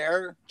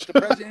care. The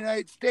President of the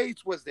United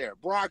States was there.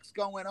 Brock's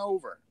going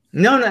over.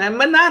 No,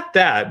 but not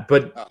that.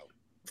 But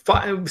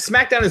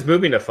SmackDown is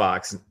moving to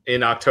Fox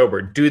in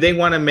October. Do they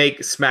want to make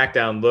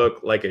SmackDown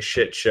look like a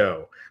shit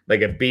show,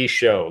 like a B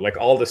show, like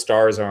all the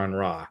stars are on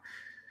Raw?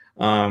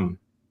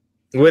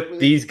 With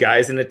these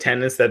guys in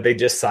attendance that they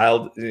just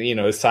signed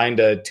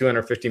a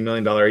 $250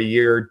 million a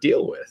year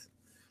deal with.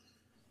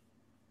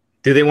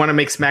 Do they want to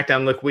make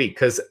SmackDown look weak?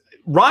 Because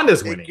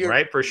Ronda's winning,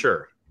 right? For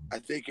sure. I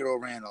think you're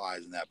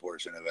overanalyzing that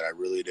portion of it. I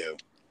really do.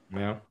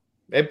 Yeah,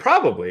 it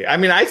probably. I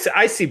mean,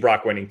 I see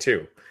Brock winning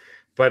too,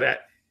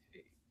 but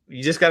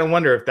you just got to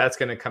wonder if that's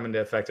going to come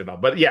into effect at all.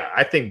 But yeah,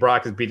 I think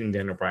Brock is beating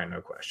Daniel Bryan,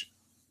 no question.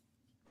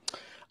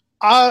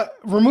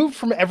 Removed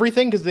from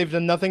everything because they've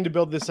done nothing to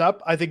build this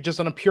up. I think just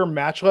on a pure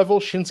match level,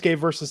 Shinsuke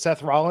versus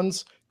Seth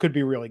Rollins could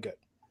be really good.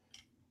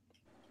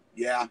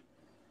 Yeah.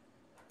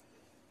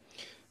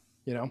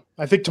 You know,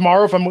 I think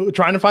tomorrow, if I'm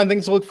trying to find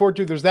things to look forward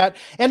to, there's that.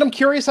 And I'm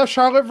curious how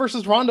Charlotte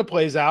versus Ronda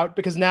plays out,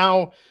 because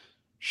now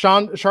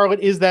Charlotte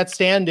is that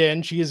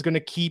stand-in. She is going to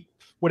keep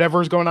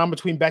whatever's going on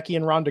between Becky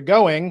and Ronda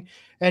going.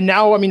 And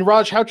now, I mean,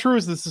 Raj, how true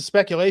is this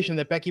speculation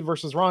that Becky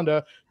versus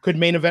Ronda could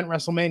main event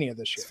WrestleMania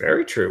this year? It's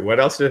very true. What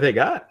else do they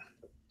got?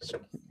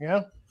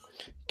 Yeah.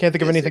 Can't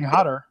think of anything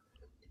hotter.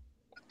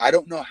 I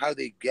don't know how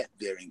they get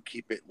there and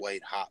keep it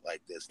white hot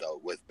like this,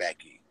 though, with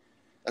Becky.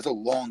 That's a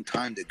long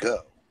time to go.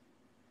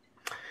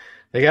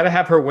 They got to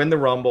have her win the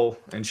Rumble,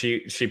 and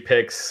she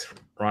picks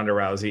Ronda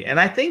Rousey. And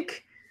I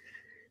think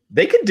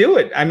they could do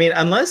it. I mean,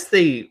 unless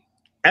they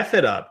F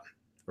it up,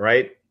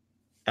 right?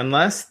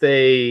 Unless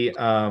they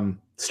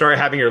start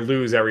having her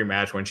lose every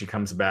match when she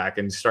comes back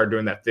and start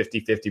doing that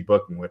 50-50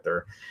 booking with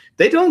her.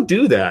 They don't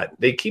do that.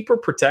 They keep her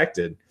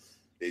protected.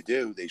 They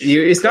do.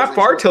 It's not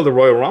far till the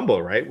Royal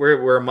Rumble, right?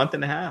 We're a month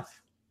and a half.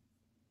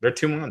 They're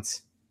 2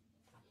 months.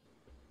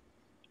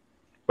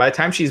 By the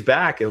time she's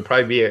back, it'll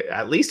probably be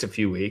at least a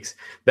few weeks.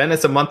 Then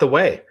it's a month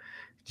away.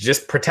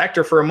 Just protect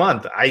her for a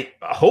month.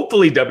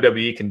 Hopefully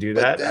WWE can do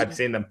that. I've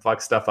seen them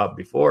fuck stuff up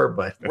before,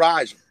 but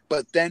Raj.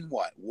 But then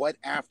what? What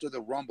after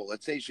the Rumble?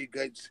 Let's say she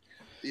gets,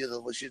 she's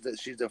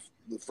the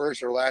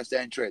first or last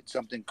entrant.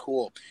 Something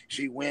cool.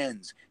 She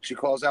wins. She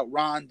calls out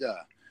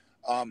Ronda.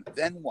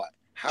 Then what?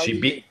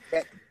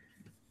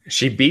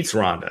 She beats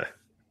Ronda,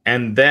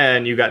 and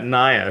then you got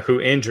Nia who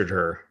injured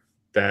her.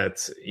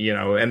 That's,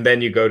 and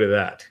then you go to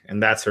that,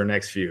 and that's her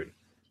next feud.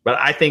 But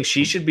I think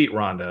she should beat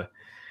Ronda.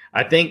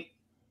 I think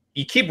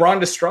you keep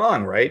Ronda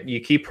strong, right? You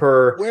keep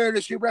her. Where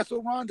does she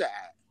wrestle Ronda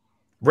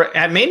at?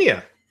 At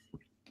Mania.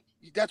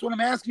 That's what I'm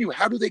asking you.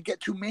 How do they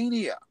get to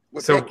Mania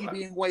with Becky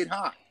being white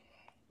hot?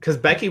 Because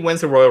Becky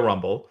wins the Royal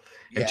Rumble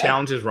and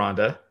challenges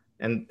Ronda,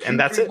 and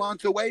that's 3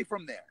 months away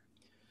from there.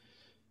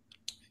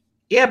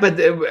 Yeah, but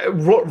the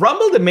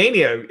Rumble to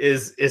Mania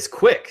is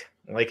quick.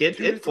 Like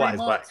it flies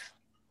by.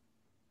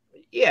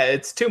 Yeah,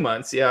 it's 2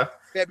 months. Yeah,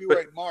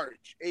 February,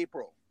 March,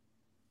 April.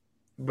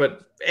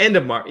 But end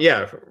of March.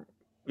 Yeah.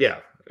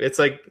 It's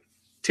like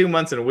 2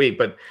 months and a week,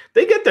 but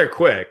they get there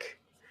quick.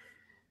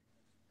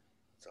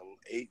 So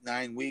 8,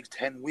 9 weeks,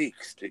 10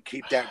 weeks to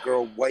keep that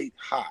girl white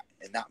hot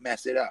and not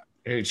mess it up.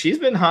 Dude, she's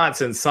been hot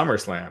since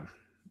SummerSlam.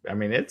 I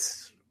mean,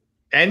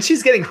 and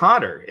she's getting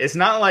hotter. It's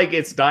not like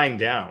it's dying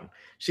down.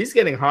 She's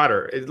getting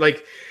hotter.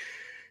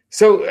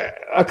 So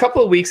a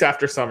couple of weeks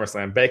after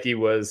SummerSlam, Becky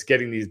was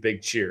getting these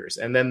big cheers.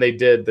 And then they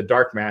did the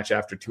dark match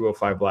after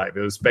 205 Live.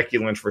 It was Becky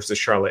Lynch versus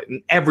Charlotte.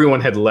 And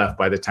everyone had left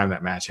by the time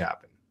that match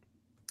happened.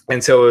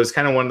 And so it was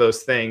kind of one of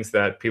those things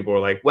that people were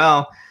like,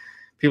 well,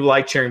 people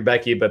like cheering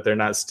Becky, but they're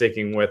not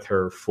sticking with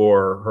her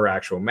for her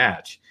actual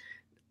match.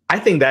 I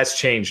think that's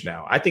changed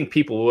now. I think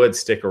people would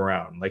stick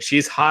around. Like,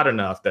 she's hot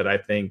enough that I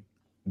think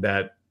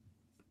that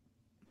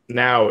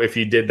now, if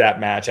you did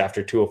that match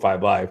after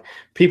 205 Live,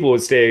 people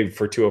would stay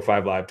for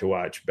 205 Live to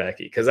watch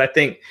Becky, because I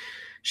think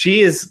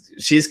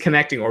she's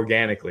connecting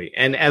organically,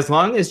 and as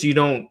long as you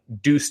don't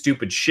do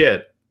stupid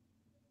shit,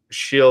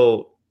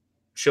 she'll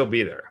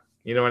be there.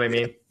 You know what I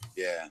mean?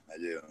 Yeah, I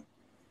do.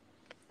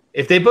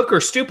 If they book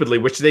her stupidly,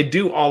 which they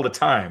do all the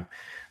time,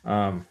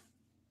 I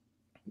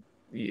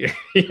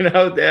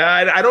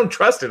don't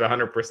trust it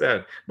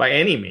 100% by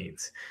any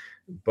means,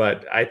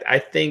 but I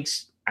think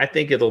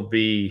it'll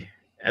be.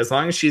 As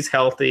long as she's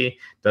healthy,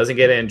 doesn't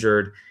get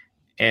injured,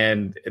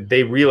 and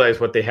they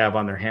realize what they have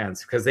on their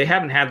hands, because they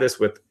haven't had this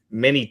with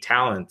many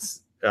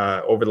talents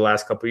over the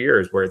last couple of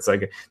years, where it's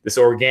like this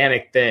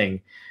organic thing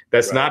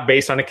that's not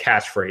based on a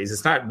catchphrase.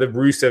 It's not the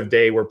Rusev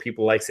Day where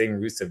people like saying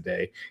Rusev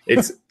Day.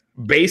 It's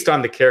based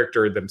on the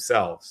character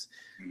themselves.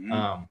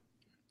 Mm-hmm.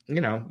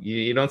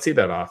 You don't see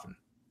that often.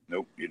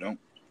 Nope, you don't.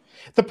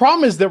 The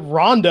problem is that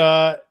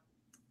Ronda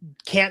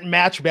can't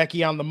match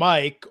Becky on the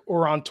mic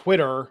or on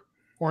Twitter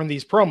or in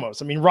these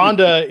promos. I mean,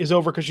 Ronda is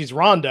over because she's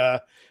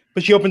Ronda,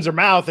 but she opens her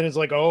mouth and it's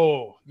like,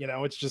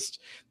 it's just,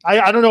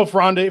 I don't know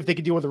if they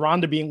could deal with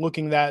Ronda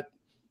looking that,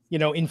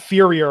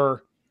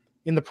 inferior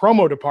in the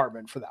promo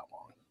department for that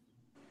long.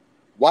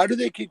 Why do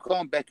they keep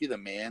calling Becky the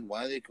man?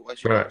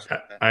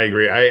 I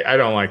agree. I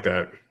don't like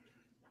that.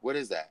 What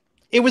is that?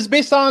 It was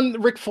based on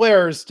Ric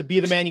Flair's to be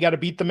the man, you got to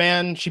beat the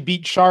man. She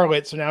beat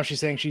Charlotte, so now she's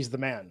saying she's the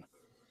man.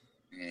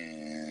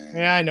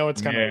 Yeah, I know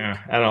it's kind of weird.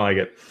 I don't like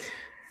it.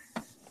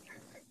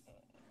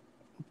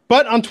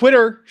 But on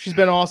Twitter, she's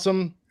been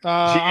awesome.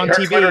 On her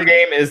TV, Twitter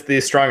game is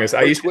the strongest.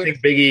 I used to think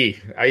Big E.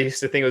 I used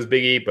to think it was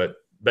Big E, but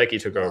Becky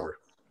took over.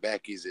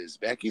 Becky's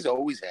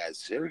always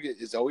has.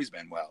 It's always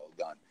been well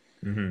done.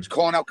 Mm-hmm. She's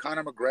calling out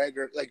Conor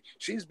McGregor. Like,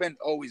 she's been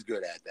always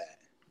good at that.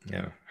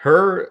 Yeah,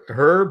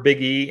 her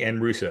Big E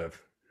and Rusev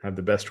have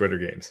the best Twitter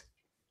games.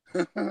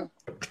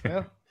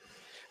 Yeah,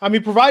 I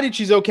mean, provided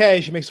she's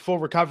okay, she makes a full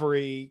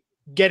recovery.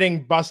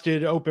 Getting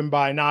busted open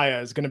by Nia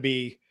is going to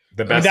be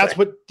The I mean, best. that's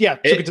what, took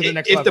it to the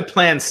next level. If the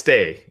plans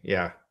stay,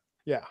 yeah,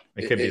 Yeah.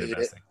 it could be the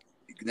best thing.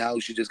 Now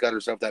she just got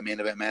herself that main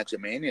event match at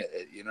Mania.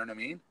 You know what I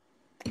mean?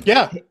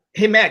 Yeah.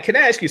 Hey Matt, can I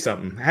ask you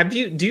something?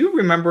 Do you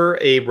remember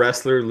a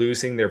wrestler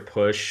losing their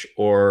push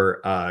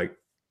or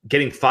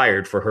getting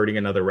fired for hurting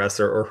another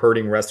wrestler or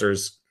hurting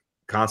wrestlers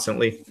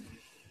constantly?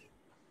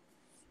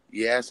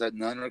 Yes,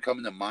 none are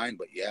coming to mind,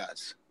 but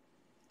yes.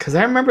 Because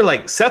I remember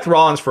like Seth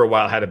Rollins for a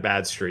while had a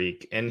bad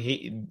streak, and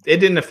it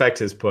didn't affect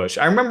his push.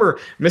 I remember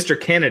Mr.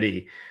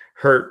 Kennedy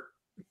hurt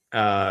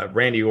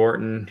Randy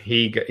Orton.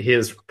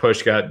 His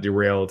push got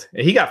derailed.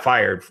 He got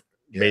fired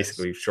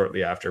basically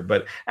shortly after.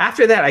 But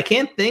after that, I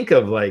can't think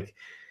of like.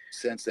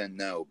 Since then,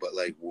 no. But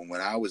like when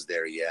I was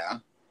there, yeah.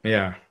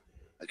 Yeah.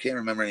 I can't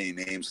remember any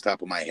names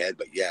top of my head,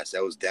 but yes,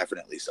 that was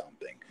definitely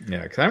something.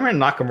 Yeah, because I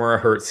remember Nakamura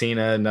hurt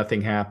Cena,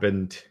 nothing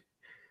happened.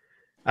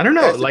 I don't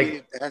know.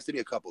 It has to be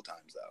a couple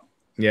times though.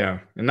 Yeah,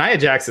 and Nia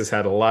Jax has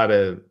had a lot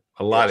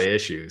of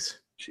issues.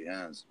 She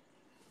has.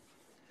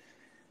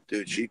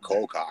 Dude, she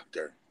cold-cocked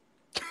her.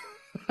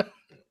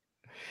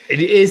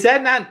 Is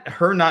that not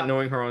her not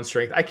knowing her own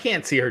strength? I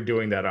can't see her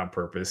doing that on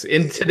purpose.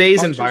 In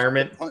today's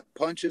environment,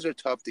 punches are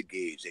tough to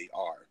gauge. They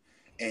are.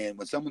 And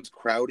when someone's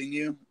crowding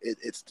you,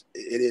 it's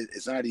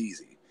not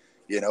easy,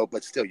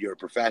 but still you're a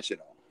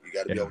professional. You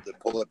got to be able to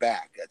pull it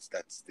back.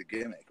 That's the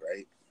gimmick,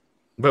 right?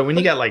 But when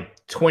you got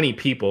like 20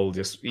 people,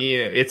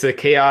 it's a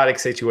chaotic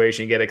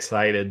situation. You get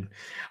excited.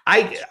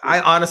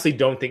 I honestly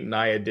don't think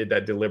Nia did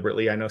that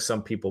deliberately. I know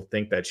some people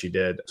think that she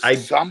did.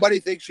 Somebody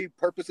thinks she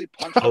purposely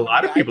punched a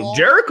lot of people.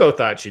 Jericho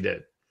thought she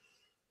did.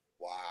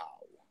 Wow.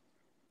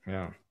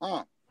 Yeah.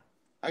 Huh.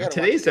 In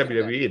today's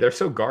WWE, they're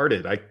so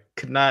guarded. I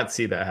could not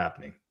see that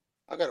happening.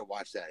 I got to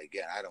watch that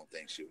again. I don't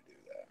think she would do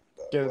that.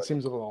 But it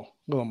seems a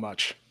little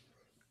much.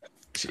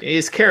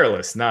 It's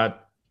careless,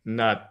 not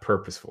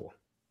purposeful.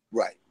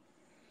 Right.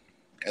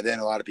 And then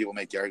a lot of people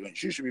make the argument,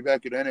 she should be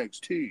back at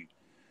NXT.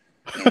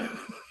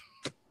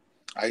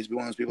 I used to be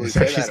one of those people who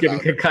say she's giving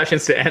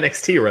concussions to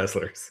NXT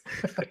wrestlers.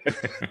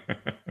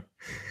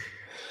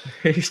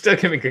 You're still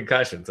giving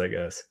concussions, I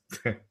guess.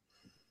 I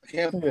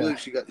can't believe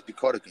she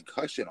caught a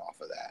concussion off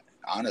of that,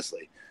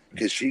 honestly,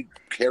 because she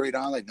carried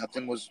on like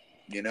nothing was,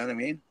 you know what I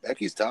mean?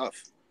 Becky's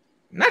tough.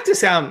 Not to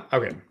sound,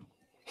 okay.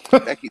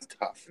 Becky's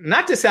tough.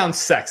 Not to sound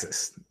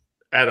sexist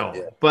at all,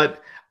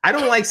 but I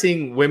don't like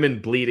seeing women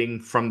bleeding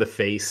from the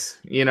face,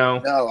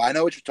 No, I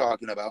know what you're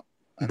talking about.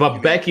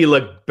 But Becky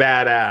looked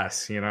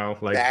badass,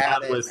 like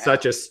that was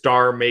such a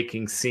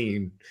star-making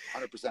scene.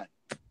 100%.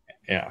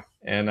 Yeah,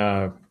 and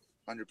 100%.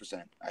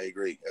 I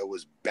agree. It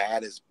was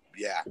bad as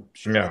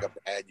she got a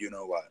bad,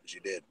 what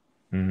she did.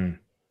 Mm-hmm.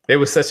 It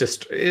was such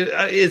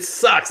it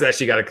sucks that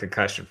she got a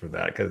concussion for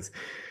that because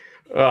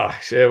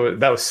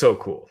that was so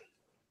cool.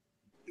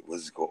 It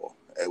was cool.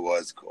 It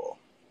was cool.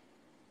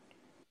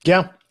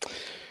 Yeah.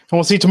 And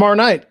we'll see tomorrow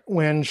night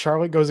when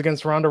Charlotte goes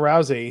against Ronda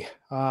Rousey.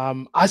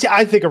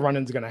 I think a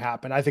run-in's going to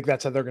happen. I think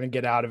that's how they're going to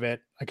get out of it.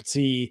 I could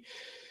see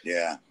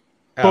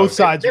both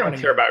sides. They don't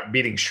care about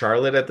beating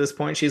Charlotte at this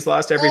point. She's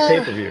lost every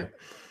pay-per-view.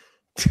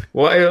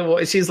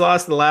 Well, she's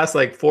lost the last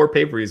 4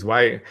 pay-per-views.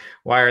 Why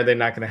are they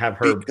not going to have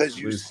her? Because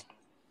you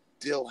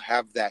still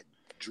have that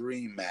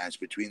dream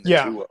match between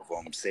the two of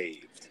them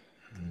saved.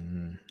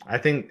 Mm-hmm. I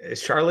think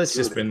Charlotte's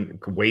just been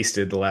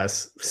wasted the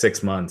last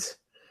 6 months.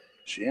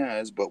 She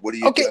has, but what do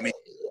you do? I mean,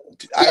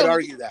 I'd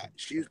argue that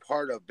she's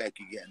part of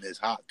Becky getting this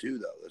hot too,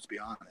 though. Let's be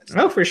honest.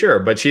 Oh, for sure.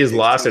 But she's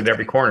lost at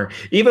every corner.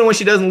 Even when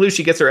she doesn't lose,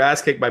 she gets her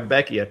ass kicked by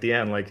Becky at the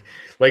end. Like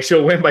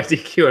she'll win by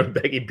DQ and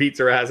Becky beats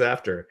her ass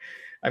after.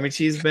 I mean,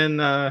 she's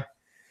been.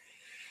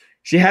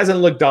 She hasn't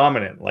looked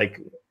dominant.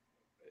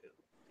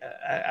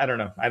 I don't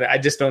know. I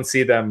just don't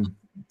see them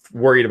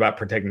worried about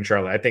protecting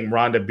Charlotte. I think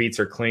Ronda beats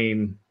her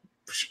clean.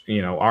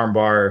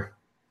 Armbar.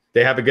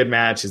 They have a good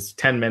match. It's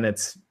 10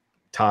 minutes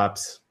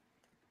tops.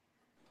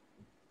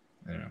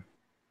 I don't know.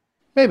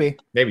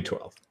 Maybe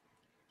 12.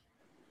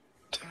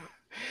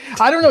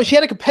 I don't know. She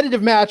had a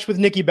competitive match with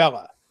Nikki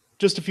Bella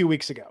just a few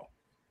weeks ago.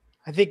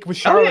 I think with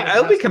Charlotte.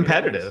 It'll be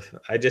competitive.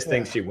 I just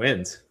think she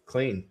wins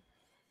clean.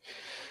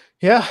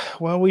 Yeah,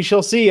 well, we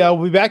shall see.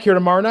 We'll be back here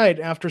tomorrow night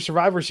after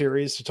Survivor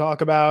Series to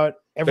talk about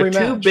every match.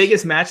 The 2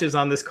 biggest matches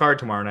on this card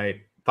tomorrow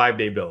night,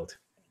 5-day build.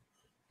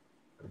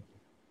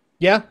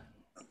 Yeah.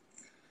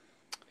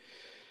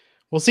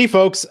 We'll see,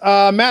 folks.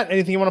 Matt,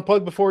 anything you want to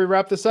plug before we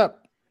wrap this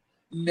up?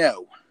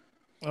 No.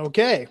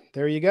 Okay,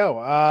 there you go.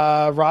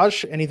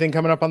 Raj, anything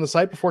coming up on the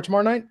site before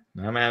tomorrow night?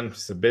 No, man.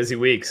 It's a busy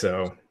week,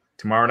 so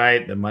tomorrow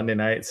night, then Monday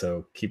night,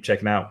 so keep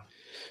checking out.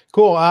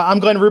 Cool. I'm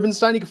Glenn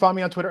Rubenstein. You can follow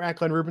me on Twitter at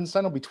Glenn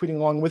Rubenstein. I'll be tweeting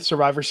along with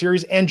Survivor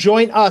Series. And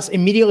join us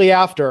immediately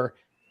after,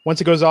 once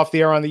it goes off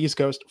the air on the East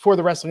Coast, for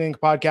the Wrestling Inc.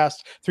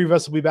 podcast. 3 of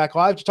us will be back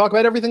live to talk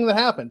about everything that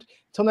happened.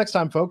 Until next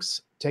time,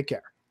 folks, take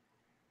care.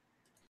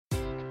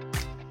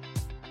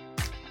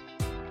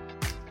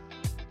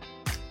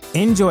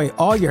 Enjoy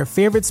all your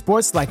favorite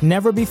sports like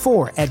never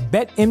before at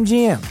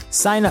BetMGM.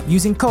 Sign up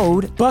using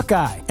code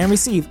Buckeye and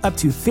receive up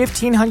to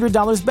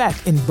 $1,500 back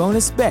in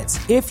bonus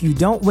bets if you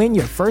don't win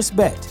your first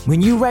bet.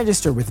 When you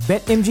register with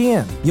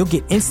BetMGM, you'll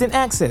get instant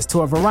access to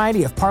a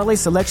variety of parlay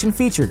selection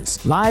features,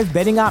 live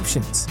betting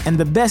options, and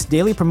the best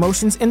daily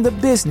promotions in the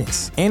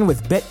business. And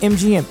with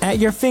BetMGM at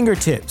your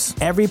fingertips,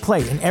 every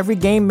play and every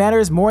game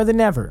matters more than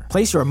ever.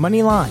 Place your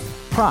money line,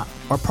 prop,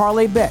 or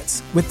parlay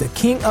bets with the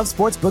king of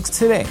sportsbooks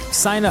today.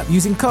 Sign up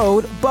using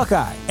code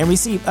Buckeye and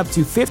receive up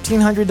to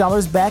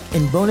 $1,500 back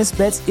in bonus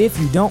bets if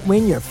you don't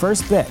win your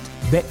first bet.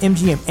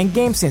 BetMGM and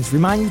GameSense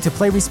remind you to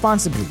play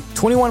responsibly.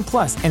 21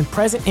 plus and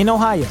present in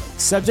Ohio,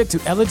 subject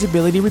to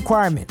eligibility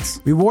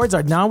requirements. Rewards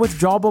are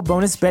non-withdrawable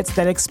bonus bets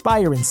that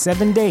expire in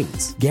 7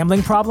 days.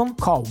 Gambling problem?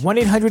 Call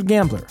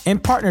 1-800-GAMBLER. In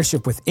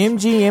partnership with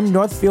MGM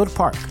Northfield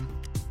Park.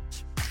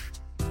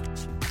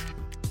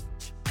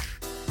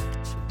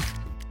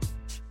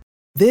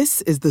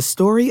 This is the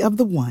story of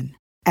the one.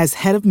 As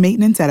head of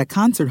maintenance at a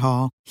concert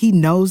hall, he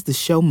knows the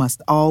show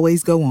must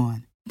always go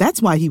on.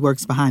 That's why he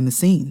works behind the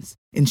scenes,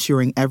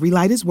 ensuring every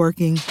light is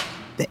working,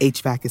 the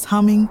HVAC is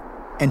humming,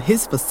 and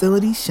his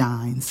facility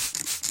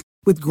shines.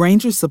 With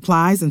Grainger's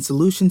supplies and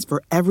solutions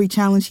for every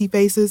challenge he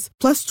faces,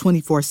 plus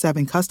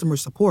 24/7 customer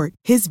support,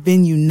 his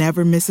venue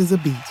never misses a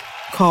beat.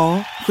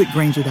 Call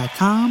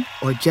quickgrainger.com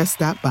or just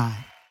stop by.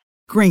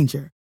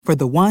 Grainger, for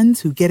the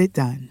ones who get it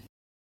done.